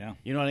terrifying. Yeah.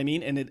 You know what I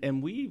mean?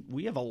 And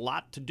we have a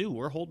lot to do.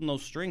 We're holding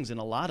those strings in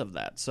a lot of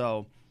that.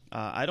 So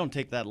I don't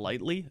take that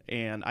lightly,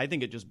 and I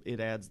think it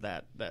adds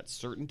that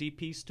certainty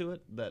piece to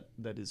it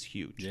that is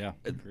huge. Yeah,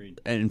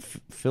 agreed. And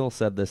Phil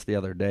said this the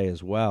other day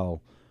as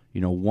well.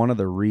 One of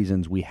the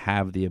reasons we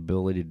have the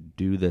ability to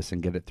do this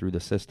and get it through the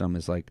system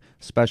is, like,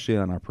 especially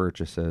on our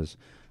purchases,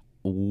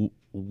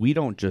 we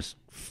don't just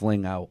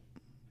fling out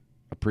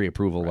a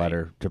pre-approval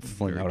letter to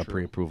fling out a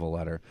pre-approval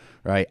letter,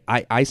 right?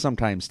 I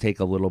sometimes take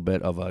a little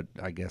bit of a,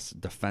 I guess,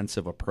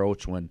 defensive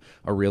approach when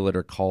a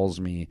realtor calls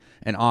me,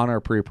 and on our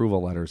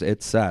pre-approval letters,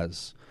 it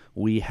says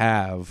we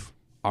have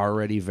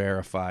already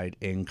verified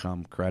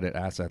income, credit,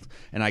 assets,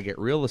 and I get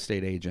real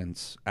estate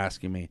agents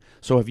asking me,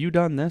 so have you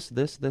done this,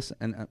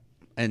 and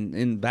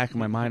in the back of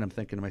my mind, I'm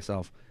thinking to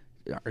myself,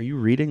 are you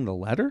reading the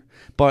letter?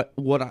 But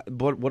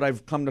what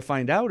I've come to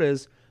find out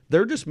is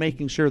they're just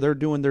making sure they're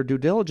doing their due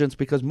diligence,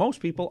 because most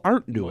people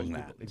aren't doing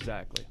that.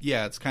 Exactly.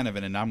 Yeah, it's kind of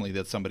an anomaly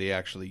that somebody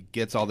actually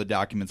gets all the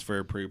documents for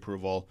your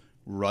pre-approval,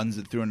 runs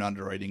it through an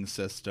underwriting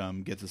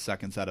system, gets a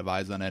second set of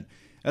eyes on it.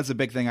 That's a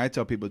big thing I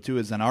tell people, too,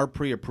 is in our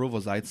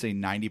pre-approvals, I'd say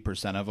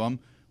 90% of them,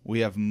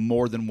 we have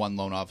more than one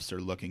loan officer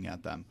looking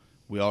at them.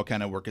 We all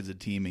kind of work as a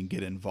team and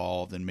get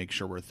involved and make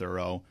sure we're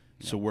thorough,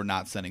 so we're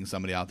not sending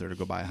somebody out there to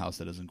go buy a house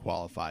that doesn't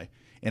qualify.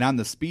 And on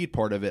the speed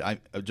part of it,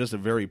 just a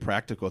very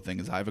practical thing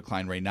is I have a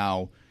client right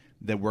now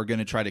that we're going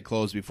to try to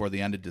close before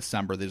the end of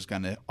December. They just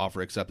got an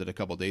offer accepted a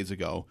couple days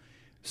ago.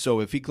 So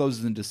if he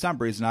closes in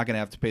December, he's not going to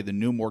have to pay the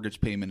new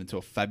mortgage payment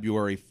until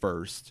February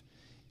 1st,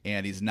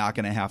 and he's not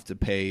going to have to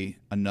pay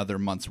another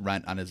month's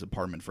rent on his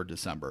apartment for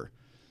December.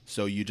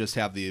 So you just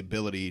have the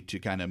ability to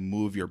kind of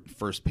move your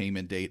first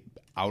payment date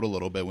out a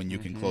little bit when you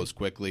can close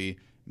quickly,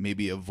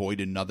 maybe avoid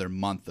another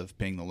month of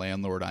paying the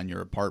landlord on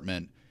your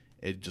apartment.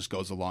 It just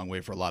goes a long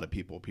way for a lot of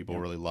people. People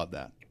really love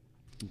that.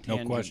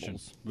 No question.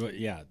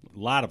 Yeah, a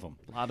lot of them.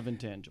 A lot of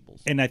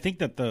intangibles. And I think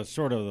that the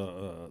sort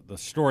of the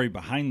story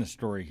behind the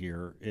story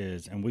here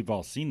is, and we've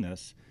all seen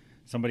this,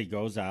 somebody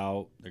goes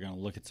out, they're going to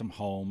look at some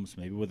homes,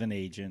 maybe with an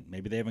agent,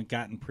 maybe they haven't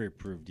gotten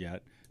pre-approved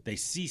yet. They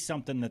see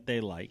something that they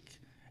like,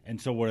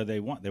 and so what do they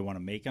want? They want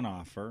to make an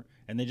offer,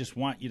 and they just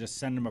want you to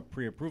send them a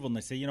pre-approval, and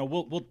they say,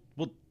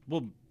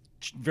 we'll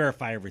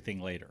verify everything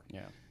later.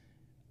 Yeah.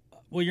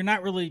 Well, you're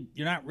not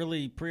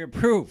really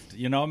pre-approved,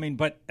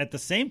 but at the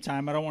same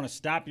time, I don't want to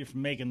stop you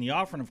from making the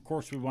offer. And of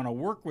course, we want to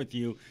work with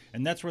you.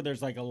 And that's where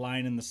there's like a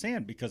line in the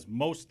sand, because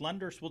most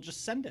lenders will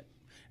just send it.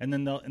 And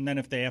then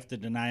if they have to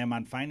deny them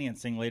on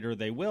financing later,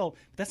 they will.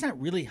 But that's not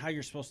really how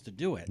you're supposed to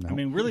do it. No. I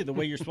mean, really, the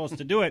way you're supposed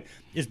to do it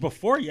is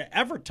before you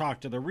ever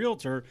talk to the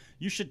realtor,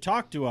 you should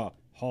talk to a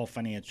Hall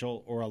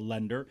Financial or a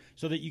lender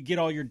so that you get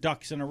all your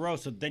ducks in a row,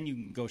 so then you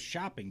can go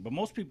shopping. But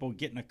most people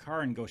get in a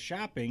car and go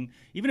shopping,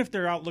 even if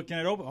they're out looking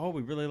at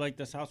we really like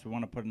this house, we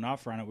want to put an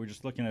offer on it, we're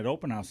just looking at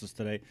open houses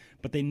today,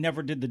 but they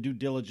never did the due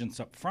diligence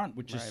up front,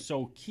 which is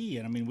so key.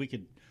 And I mean, we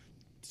could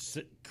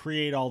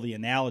create all the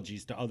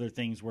analogies to other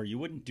things where you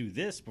wouldn't do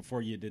this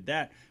before you did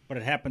that, but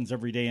it happens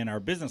every day in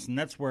our business, and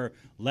that's where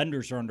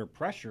lenders are under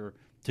pressure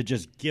to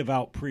just give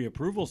out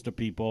pre-approvals to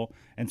people,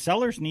 and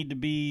sellers need to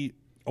be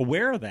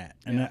aware of that,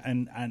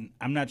 and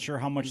I'm not sure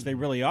how much they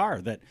really are.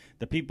 That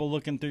the people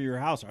looking through your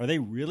house, are they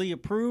really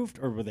approved,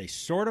 or were they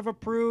sort of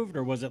approved,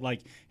 or was it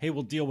like, hey,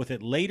 we'll deal with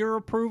it later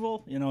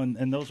approval?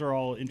 And those are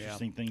all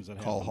interesting things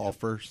that call happen. Hall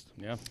first.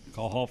 Yeah,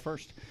 call Hall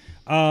first.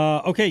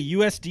 Okay,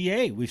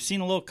 USDA. We've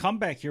seen a little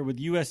comeback here with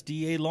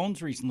USDA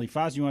loans recently.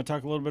 Foz, you want to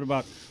talk a little bit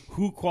about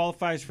who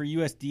qualifies for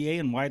USDA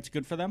and why it's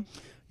good for them?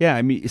 Yeah,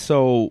 I mean,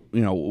 so,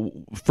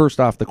 first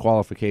off, the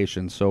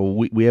qualifications. So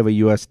we have a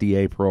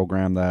USDA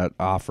program that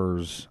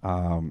offers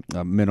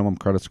a minimum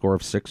credit score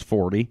of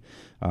 640,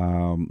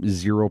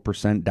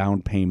 0%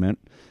 down payment,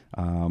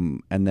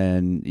 and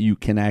then you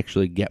can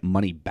actually get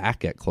money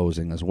back at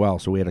closing as well.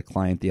 So we had a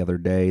client the other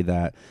day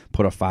that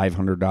put a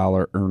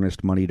 $500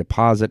 earnest money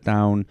deposit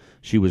down.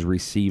 She was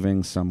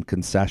receiving some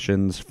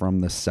concessions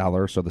from the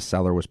seller, so the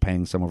seller was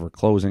paying some of her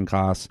closing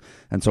costs.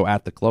 And so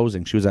at the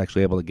closing, she was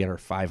actually able to get her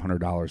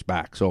 $500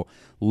 back. So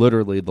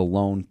literally the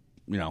loan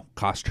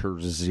cost her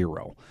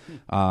zero,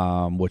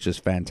 which is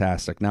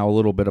fantastic. Now, a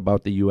little bit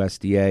about the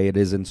USDA. It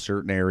is in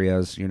certain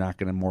areas. You're not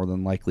going to more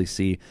than likely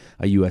see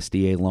a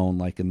USDA loan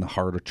like in the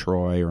heart of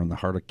Troy or in the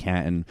heart of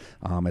Canton.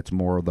 It's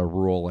more of the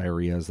rural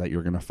areas that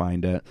you're going to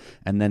find it.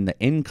 And then the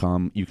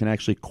income, you can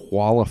actually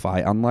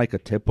qualify. Unlike a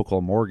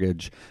typical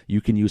mortgage, you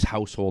can use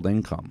household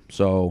income.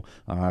 So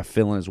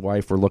Phil and his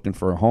wife were looking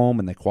for a home,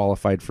 and they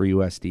qualified for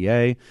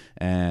USDA.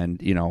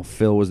 And,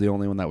 Phil was the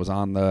only one that was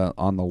on the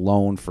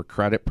loan for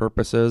credit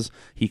purposes.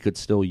 He could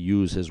still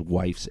use his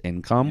wife's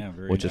income,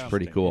 which is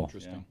pretty cool.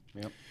 Interesting.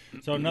 Yeah. Yep.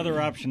 So another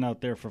option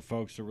out there for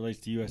folks that relates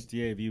to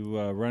USDA. Have you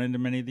run into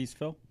many of these,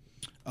 Phil?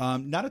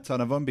 Not a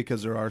ton of them,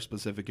 because there are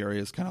specific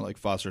areas, kind of like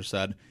Foster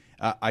said.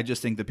 I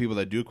just think the people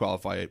that do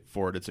qualify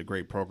for it, it's a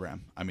great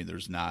program. I mean,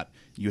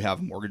 you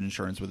have mortgage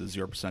insurance with a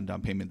 0%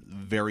 down payment,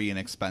 very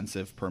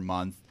inexpensive per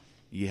month.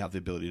 You have the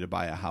ability to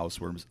buy a house,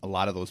 where a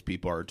lot of those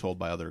people are told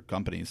by other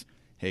companies,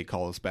 hey,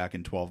 call us back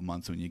in 12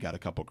 months when you got a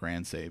couple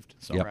grand saved.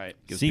 So Yep. Right.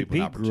 gives people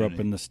an CP grew up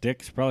opportunity. in the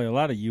sticks. Probably a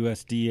lot of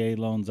USDA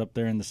loans up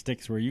there in the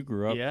sticks where you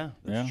grew up. Yeah,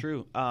 that's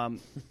true.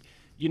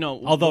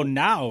 Although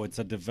now it's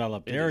a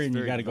developed It area, is and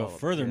you very got to go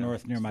developed, further yeah.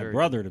 north near It's my very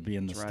brother good. to be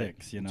in the That's right.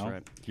 sticks. You That's know,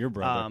 right. your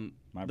brother.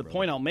 My the brother.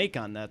 point I'll make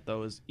on that,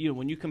 though, is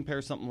when you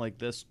compare something like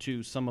this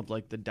to some of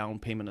like the down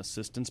payment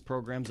assistance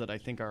programs that I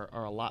think are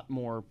a lot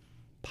more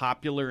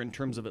popular in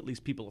terms of at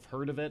least people have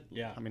heard of it.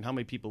 Yeah. I mean, how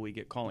many people we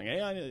get calling, hey,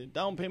 I need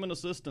down payment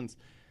assistance.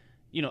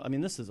 I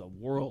mean, this is a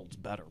world's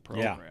better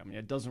program.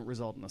 It doesn't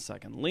result in a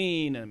second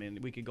lien. I mean,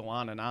 we could go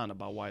on and on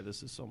about why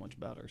this is so much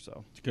better.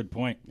 So It's a good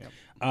point. Yep.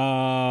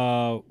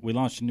 We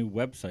launched a new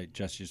website.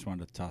 Jess, you just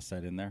wanted to toss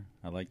that in there.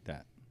 I like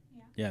that.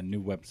 Yeah,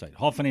 new website.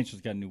 Hall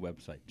Financial's got a new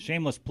website.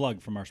 Shameless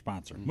plug from our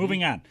sponsor.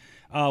 Moving on.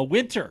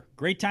 Winter,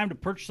 great time to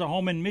purchase a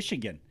home in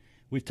Michigan.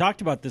 We've talked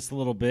about this a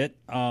little bit,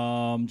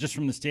 just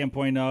from the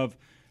standpoint of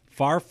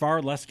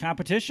far less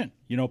competition.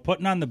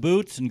 Putting on the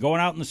boots and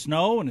going out in the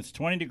snow and it's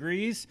 20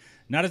 degrees,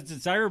 not as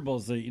desirable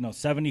as the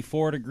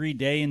 74-degree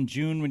day in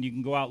June when you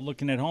can go out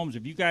looking at homes.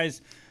 Have you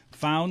guys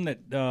found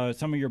that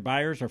some of your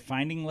buyers are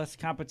finding less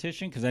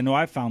competition? Because I know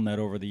I've found that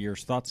over the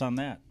years. Thoughts on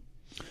that?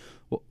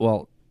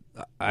 Well,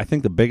 I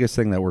think the biggest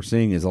thing that we're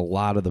seeing is a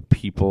lot of the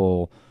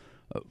people.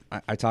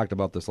 I talked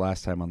about this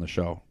last time on the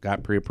show.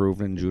 Got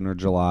pre-approved in June or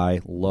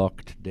July,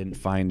 looked, didn't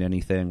find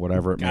anything,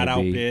 whatever it may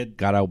be.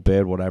 Got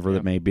outbid, whatever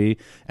it may be.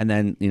 And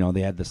then,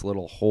 they had this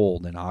little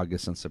hold in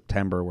August and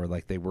September where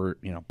like they were,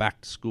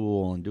 back to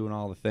school and doing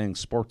all the things.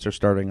 Sports are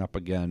starting up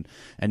again.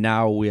 And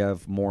now we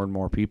have more and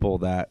more people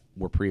that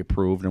were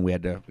pre-approved and we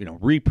had to,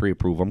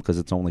 re-pre-approve them because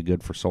it's only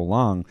good for so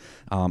long.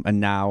 And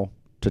now,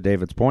 to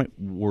David's point,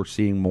 we're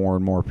seeing more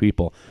and more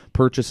people.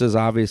 Purchases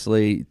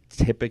obviously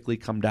typically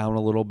come down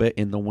a little bit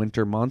in the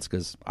winter months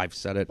because I've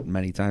said it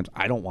many times.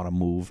 I don't want to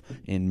move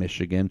in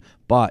Michigan,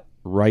 but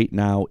right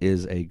now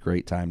is a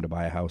great time to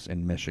buy a house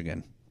in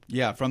Michigan.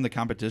 Yeah, from the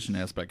competition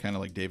aspect, kind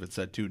of like David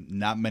said too,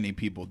 not many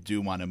people do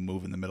want to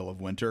move in the middle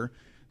of winter.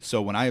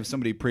 So when I have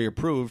somebody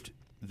pre-approved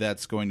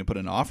that's going to put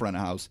an offer on a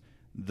house,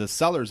 the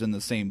seller's in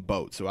the same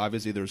boat. So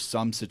obviously there's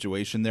some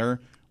situation there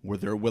where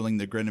they're willing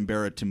to grin and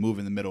bear it to move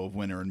in the middle of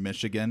winter in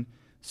Michigan.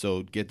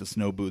 So get the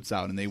snow boots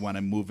out, and they want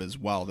to move as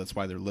well. That's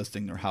why they're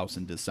listing their house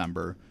in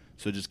December.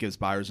 So it just gives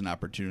buyers an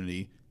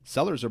opportunity.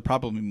 Sellers are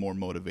probably more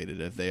motivated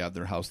if they have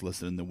their house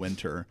listed in the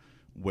winter,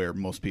 where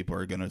most people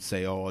are going to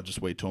say, oh, I'll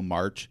just wait till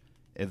March.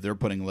 If they're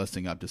putting a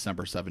listing up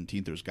December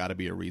 17th, there's got to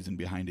be a reason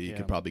behind it. You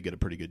could probably get a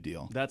pretty good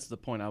deal. that's the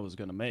point I was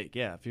going to make.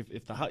 Yeah, if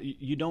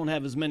you don't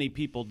have as many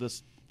people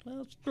just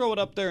let's throw it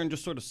up there and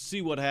just sort of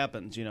see what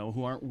happens,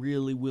 who aren't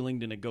really willing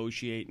to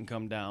negotiate and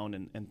come down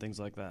and things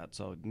like that.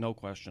 So no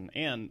question.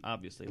 And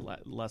obviously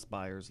less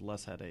buyers,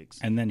 less headaches.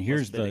 And then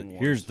here's less bidding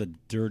here's wars. the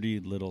dirty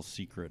little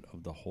secret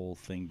of the whole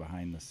thing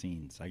behind the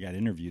scenes. I got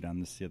interviewed on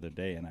this the other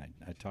day, and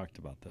I talked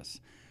about this.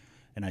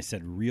 And I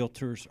said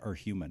realtors are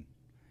human.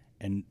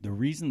 And the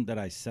reason that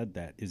I said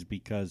that is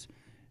because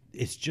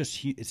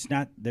it's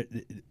not that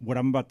what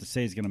I'm about to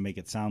say is going to make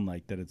it sound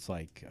like that it's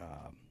like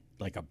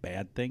a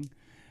bad thing.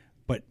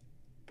 But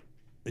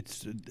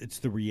it's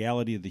the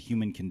reality of the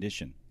human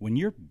condition. When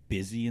you're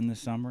busy in the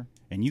summer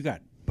and you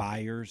got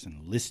buyers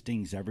and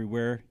listings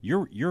everywhere,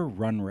 you're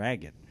run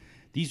ragged.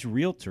 These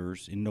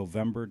realtors in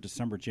November,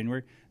 December,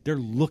 January, they're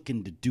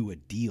looking to do a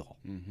deal.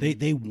 Mm-hmm.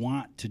 They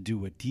want to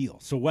do a deal.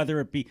 So whether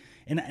it be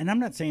and I'm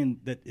not saying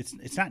that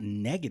it's not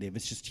negative,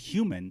 it's just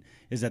human,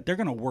 is that they're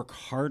going to work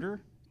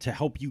harder to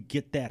help you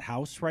get that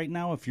house right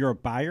now if you're a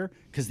buyer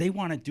because they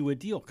want to do a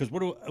deal. Because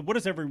what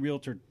does every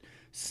realtor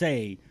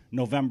say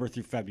November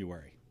through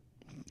February?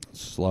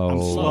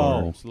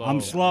 Slow.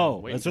 I'm slow.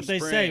 Wait That's for what they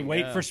spring, say. Wait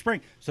yeah. for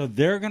spring. So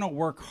they're going to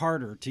work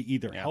harder to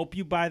either help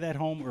you buy that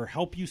home or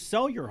help you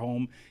sell your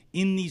home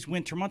in these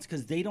winter months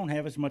because they don't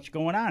have as much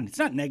going on. It's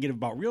not negative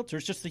about realtors,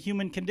 it's just the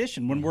human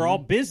condition. When we're all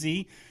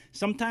busy,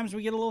 sometimes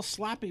we get a little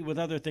sloppy with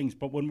other things.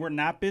 But when we're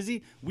not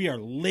busy, we are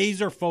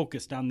laser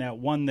focused on that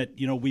one that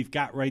we've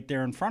got right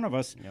there in front of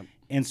us. Yep.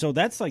 And so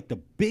that's like the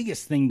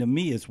biggest thing to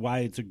me is why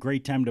it's a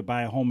great time to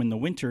buy a home in the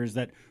winter is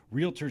that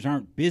realtors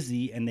aren't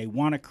busy and they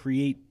want to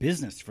create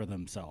business for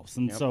themselves.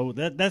 And so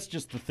that's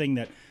just the thing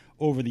that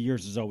over the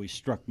years has always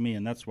struck me.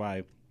 And that's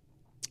why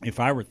if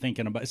I were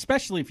thinking about,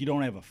 especially if you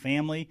don't have a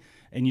family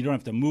and you don't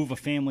have to move a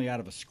family out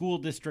of a school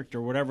district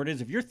or whatever it is,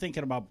 if you're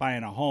thinking about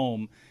buying a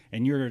home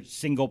and you're a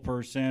single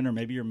person or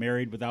maybe you're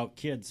married without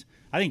kids,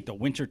 I think the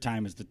winter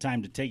time is the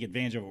time to take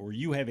advantage of it where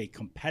you have a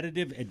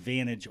competitive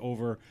advantage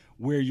over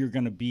where you're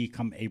going to be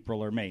come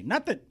April or May.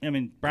 Not that,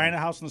 buying a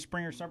house in the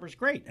spring or summer is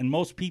great, and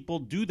most people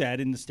do that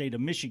in the state of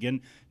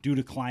Michigan due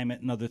to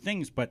climate and other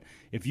things, but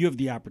if you have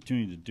the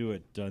opportunity to do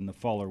it in the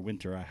fall or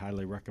winter, I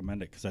highly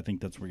recommend it because I think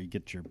that's where you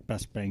get your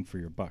best bang for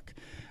your buck.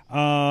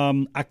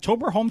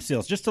 October home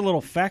sales, just a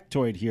little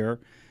factoid here.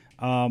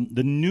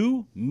 The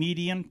new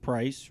median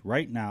price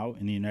right now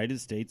in the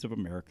United States of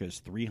America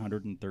is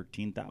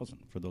 $313,000.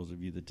 For those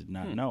of you that did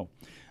not know,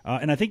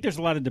 and I think there's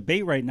a lot of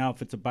debate right now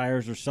if it's a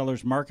buyer's or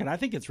seller's market. I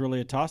think it's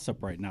really a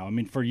toss-up right now. I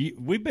mean,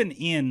 we've been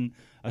in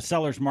a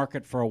seller's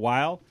market for a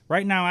while.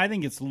 Right now, I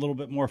think it's a little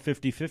bit more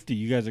 50-50.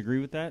 You guys agree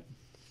with that?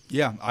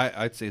 Yeah,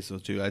 I'd say so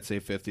too. I'd say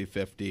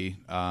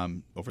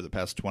 50-50. Over the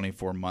past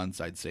 24 months,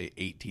 I'd say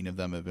 18 of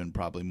them have been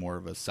probably more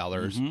of a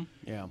sellers.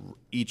 Yeah.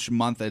 Each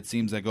month that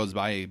seems that goes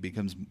by, it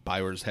becomes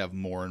buyers have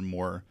more and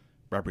more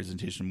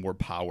representation, more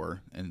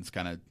power, and it's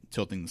kind of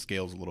tilting the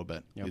scales a little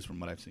bit, at least from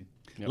what I've seen.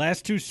 Yep.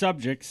 Last two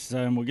subjects,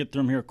 and we'll get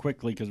through them here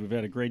quickly because we've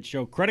had a great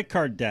show. Credit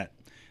card debt.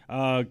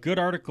 Good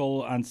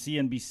article on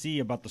CNBC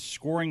about the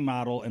scoring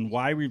model and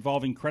why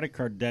revolving credit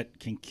card debt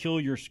can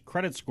kill your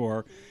credit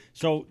score.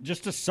 So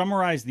just to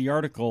summarize the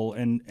article,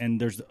 and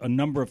there's a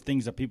number of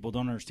things that people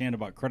don't understand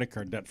about credit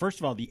card debt. First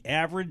of all, the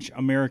average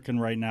American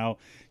right now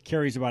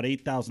carries about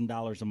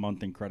 $8,000 a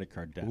month in credit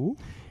card debt. Ooh.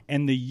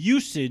 And the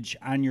usage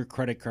on your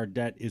credit card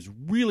debt is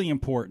really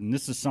important.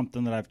 This is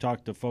something that I've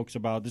talked to folks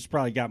about. This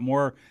probably got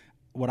more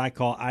what I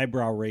call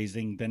eyebrow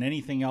raising than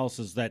anything else,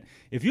 is that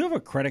if you have a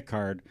credit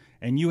card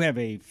and you have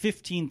a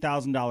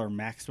 $15,000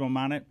 maximum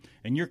on it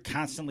and you're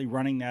constantly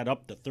running that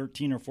up to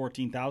 $13,000 or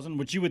 $14,000,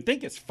 which you would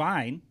think is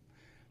fine,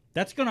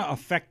 that's going to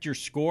affect your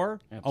score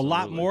a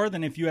lot more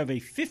than if you have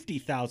a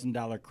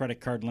 $50,000 credit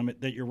card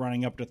limit that you're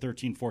running up to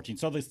 13, 14.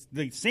 So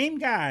the same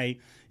guy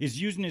is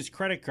using his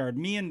credit card.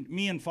 Me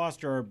and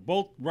Foster are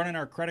both running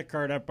our credit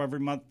card up every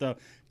month,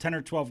 10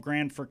 or 12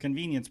 grand for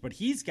convenience, but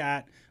he's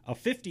got a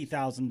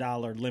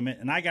 $50,000 limit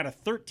and I got a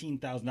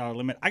 $13,000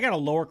 limit. I got a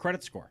lower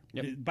credit score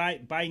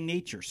by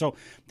nature. So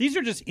these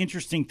are just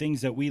interesting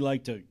things that we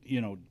like to,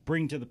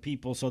 bring to the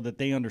people so that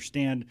they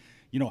understand,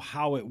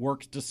 how it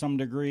works to some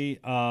degree.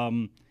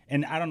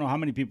 And I don't know how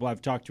many people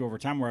I've talked to over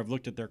time where I've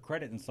looked at their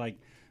credit and it's like,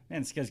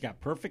 man, this guy's got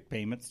perfect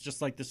payments,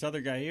 just like this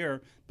other guy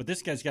here. But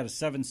this guy's got a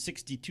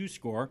 762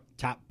 score,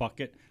 top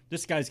bucket.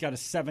 This guy's got a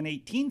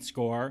 718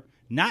 score,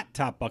 not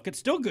top bucket.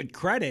 Still good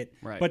credit,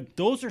 right. But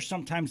those are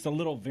sometimes the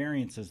little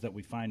variances that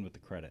we find with the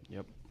credit.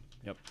 Yep.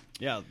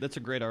 Yeah, that's a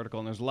great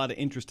article, and there's a lot of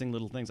interesting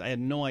little things. I had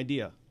no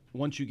idea.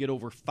 Once you get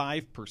over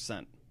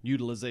 5%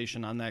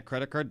 utilization on that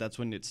credit card, that's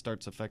when it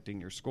starts affecting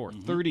your score.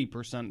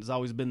 30% has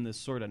always been this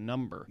sort of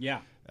number. Yeah.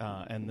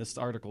 And this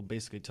article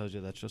basically tells you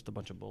that's just a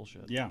bunch of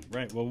bullshit. Yeah,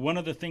 right. Well, one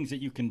of the things that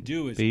you can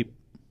do is... Beep.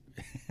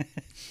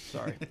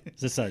 Sorry.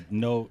 Is this a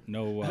no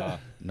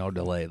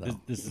delay, though.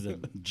 This is a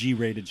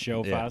G-rated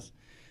show, Foz.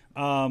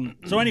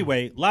 So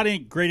anyway, a lot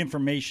of great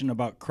information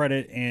about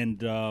credit,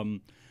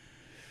 and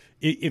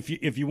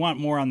if you want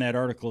more on that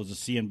article, is a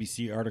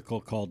CNBC article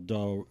called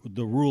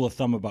 "The Rule of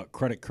Thumb About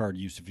Credit Card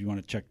Use." If you want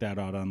to check that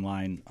out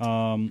online,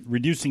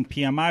 reducing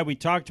PMI we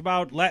talked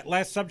about.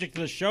 Last subject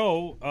of the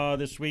show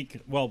this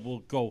week. Well, we'll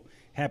go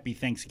Happy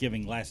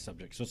Thanksgiving. Last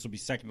subject, so this will be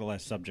second to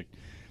last subject.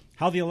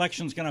 How the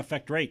election's going to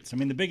affect rates. I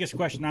mean, the biggest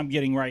question I'm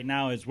getting right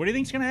now is, what do you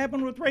think's going to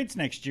happen with rates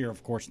next year?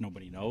 Of course,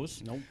 nobody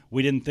knows. Nope.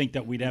 We didn't think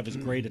that we'd have as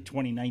great a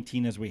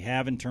 2019 as we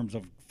have in terms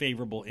of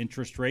favorable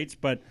interest rates,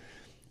 but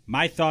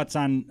my thoughts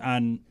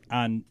on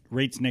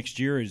rates next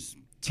year is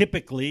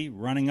typically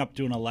running up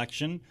to an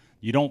election,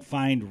 you don't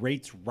find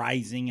rates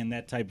rising in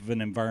that type of an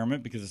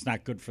environment because it's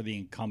not good for the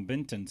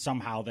incumbent, and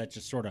somehow that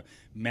just sort of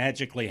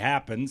magically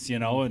happens,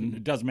 and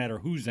it doesn't matter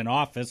who's in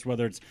office,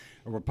 whether it's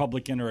a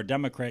Republican or a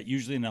Democrat.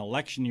 Usually in an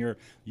election year,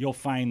 you'll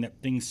find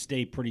that things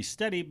stay pretty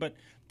steady, but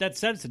that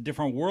said, it's a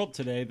different world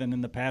today than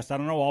in the past. I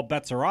don't know. All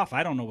bets are off.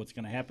 I don't know what's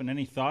going to happen.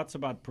 Any thoughts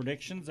about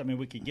predictions? I mean,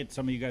 we could get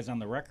some of you guys on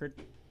the record.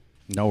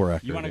 No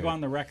record. You want to go on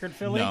the record,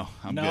 Philly? No,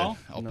 I'm good.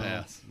 I'll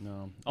pass.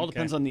 No. All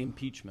depends on the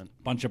impeachment.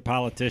 Bunch of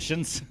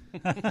politicians.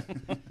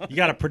 You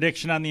got a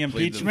prediction on the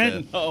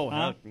impeachment? Oh,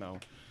 heck no.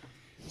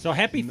 So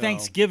happy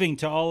Thanksgiving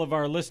to all of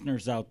our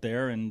listeners out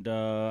there. And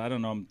I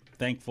don't know, I'm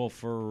thankful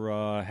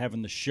for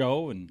having the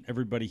show and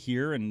everybody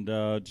here. And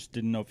just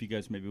didn't know if you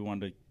guys maybe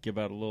wanted to give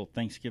out a little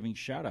Thanksgiving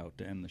shout-out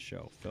to end the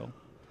show, Phil.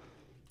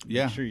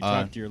 Yeah. Make sure you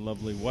talk to your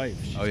lovely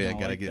wife. She's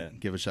gotta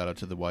give a shout out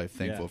to the wife.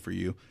 Thankful for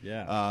you.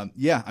 Yeah.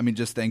 I mean,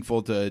 just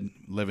thankful to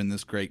live in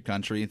this great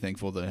country.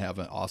 Thankful to have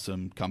an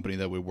awesome company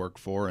that we work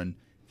for, and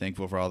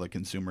thankful for all the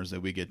consumers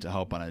that we get to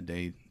help on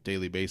a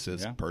daily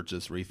basis,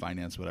 purchase,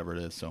 refinance, whatever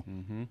it is. So,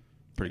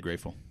 pretty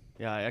grateful.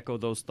 Yeah, I echo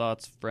those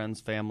thoughts,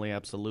 friends, family,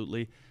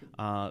 absolutely.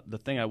 The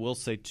thing I will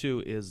say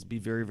too is be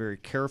very, very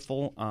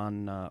careful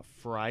on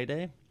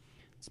Friday.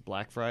 It's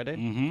Black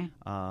Friday.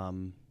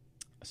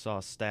 I saw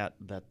a stat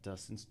that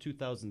since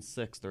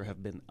 2006, there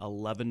have been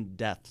 11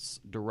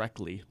 deaths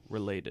directly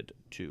related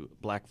to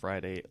Black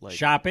Friday, like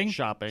shopping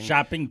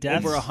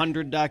deaths, over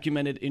 100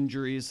 documented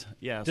injuries.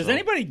 Yeah. Does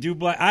anybody do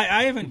Black?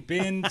 I haven't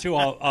been to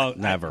a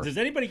never. Does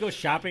anybody go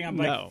shopping? I'm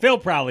No. like, Phil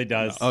probably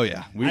does. Oh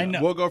yeah,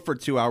 we'll go for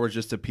 2 hours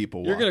just to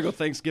people. You're walk. gonna go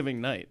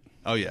Thanksgiving night.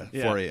 Oh, yeah.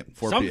 Yeah. 4 a.m.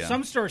 4 Some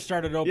p.m. stores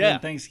started opening Yeah.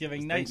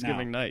 Thanksgiving night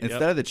Thanksgiving now. night.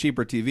 Instead of the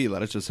cheaper TV,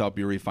 let us just help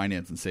you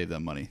refinance and save that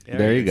money.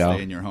 There you go.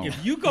 Stay in your home.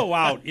 If you go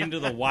out into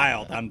the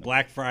wild on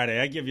Black Friday,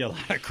 I give you a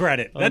lot of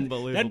credit.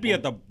 Unbelievable. That'd be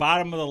at the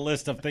bottom of the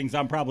list of things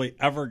I'm probably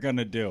ever going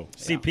to do.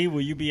 CP,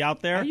 will you be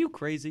out there? Are you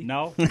crazy?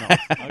 No? No.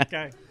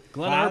 Okay.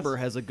 Glen Boz? Arbor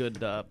has a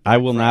good. I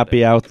will not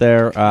be out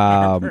there.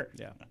 Yeah.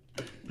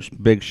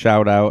 Big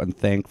shout out and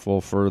thankful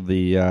for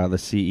the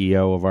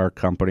CEO of our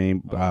company.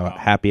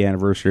 Happy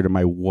anniversary to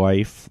my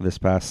wife this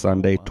past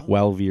Sunday.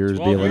 12 years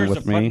 12 dealing years with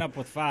of me. putting up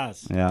with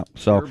Foz. Yeah.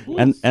 So Pure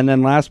and bliss.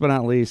 then last but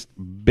not least,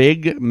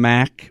 Big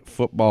Mac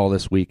football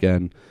this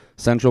weekend.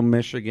 Central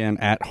Michigan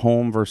at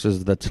home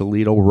versus the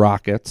Toledo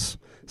Rockets,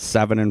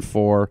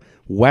 7-4.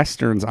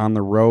 Westerns on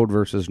the road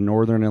versus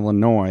Northern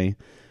Illinois.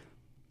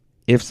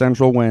 If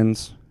Central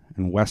wins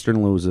and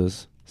Western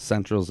loses,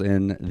 Central's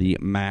in the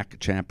MAC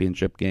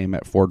championship game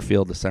at Ford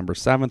Field December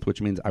 7th, which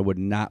means I would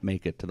not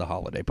make it to the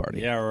holiday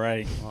party. Yeah,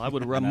 right. Well, I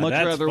would Now much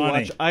that's rather funny.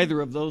 watch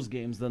either of those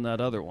games than that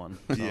other one.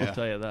 Yeah. I'll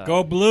tell you that.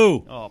 Go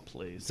Blue. Oh,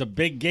 please. It's a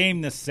big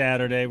game this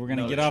Saturday. We're going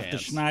to No get off the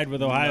chance. schneid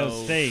with Ohio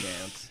No State.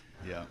 chance.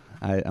 Yeah.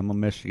 I'm a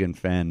Michigan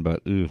fan,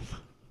 but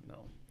oof, No.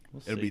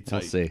 We'll It'll see. be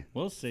we'll tight. see.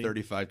 We'll see.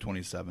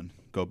 35-27.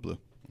 Go Blue.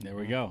 There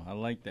we go. I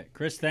like that.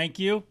 Chris, thank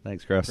you.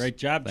 Thanks, Chris. Great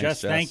job. Thanks,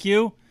 Jess, Jess. thank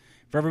you.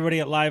 For everybody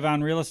at Live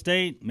on Real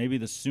Estate, maybe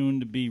the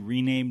soon-to-be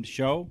renamed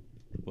show.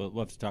 We'll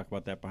have to talk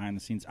about that behind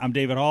the scenes. I'm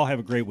David Hall. Have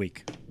a great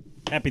week.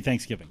 Happy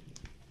Thanksgiving.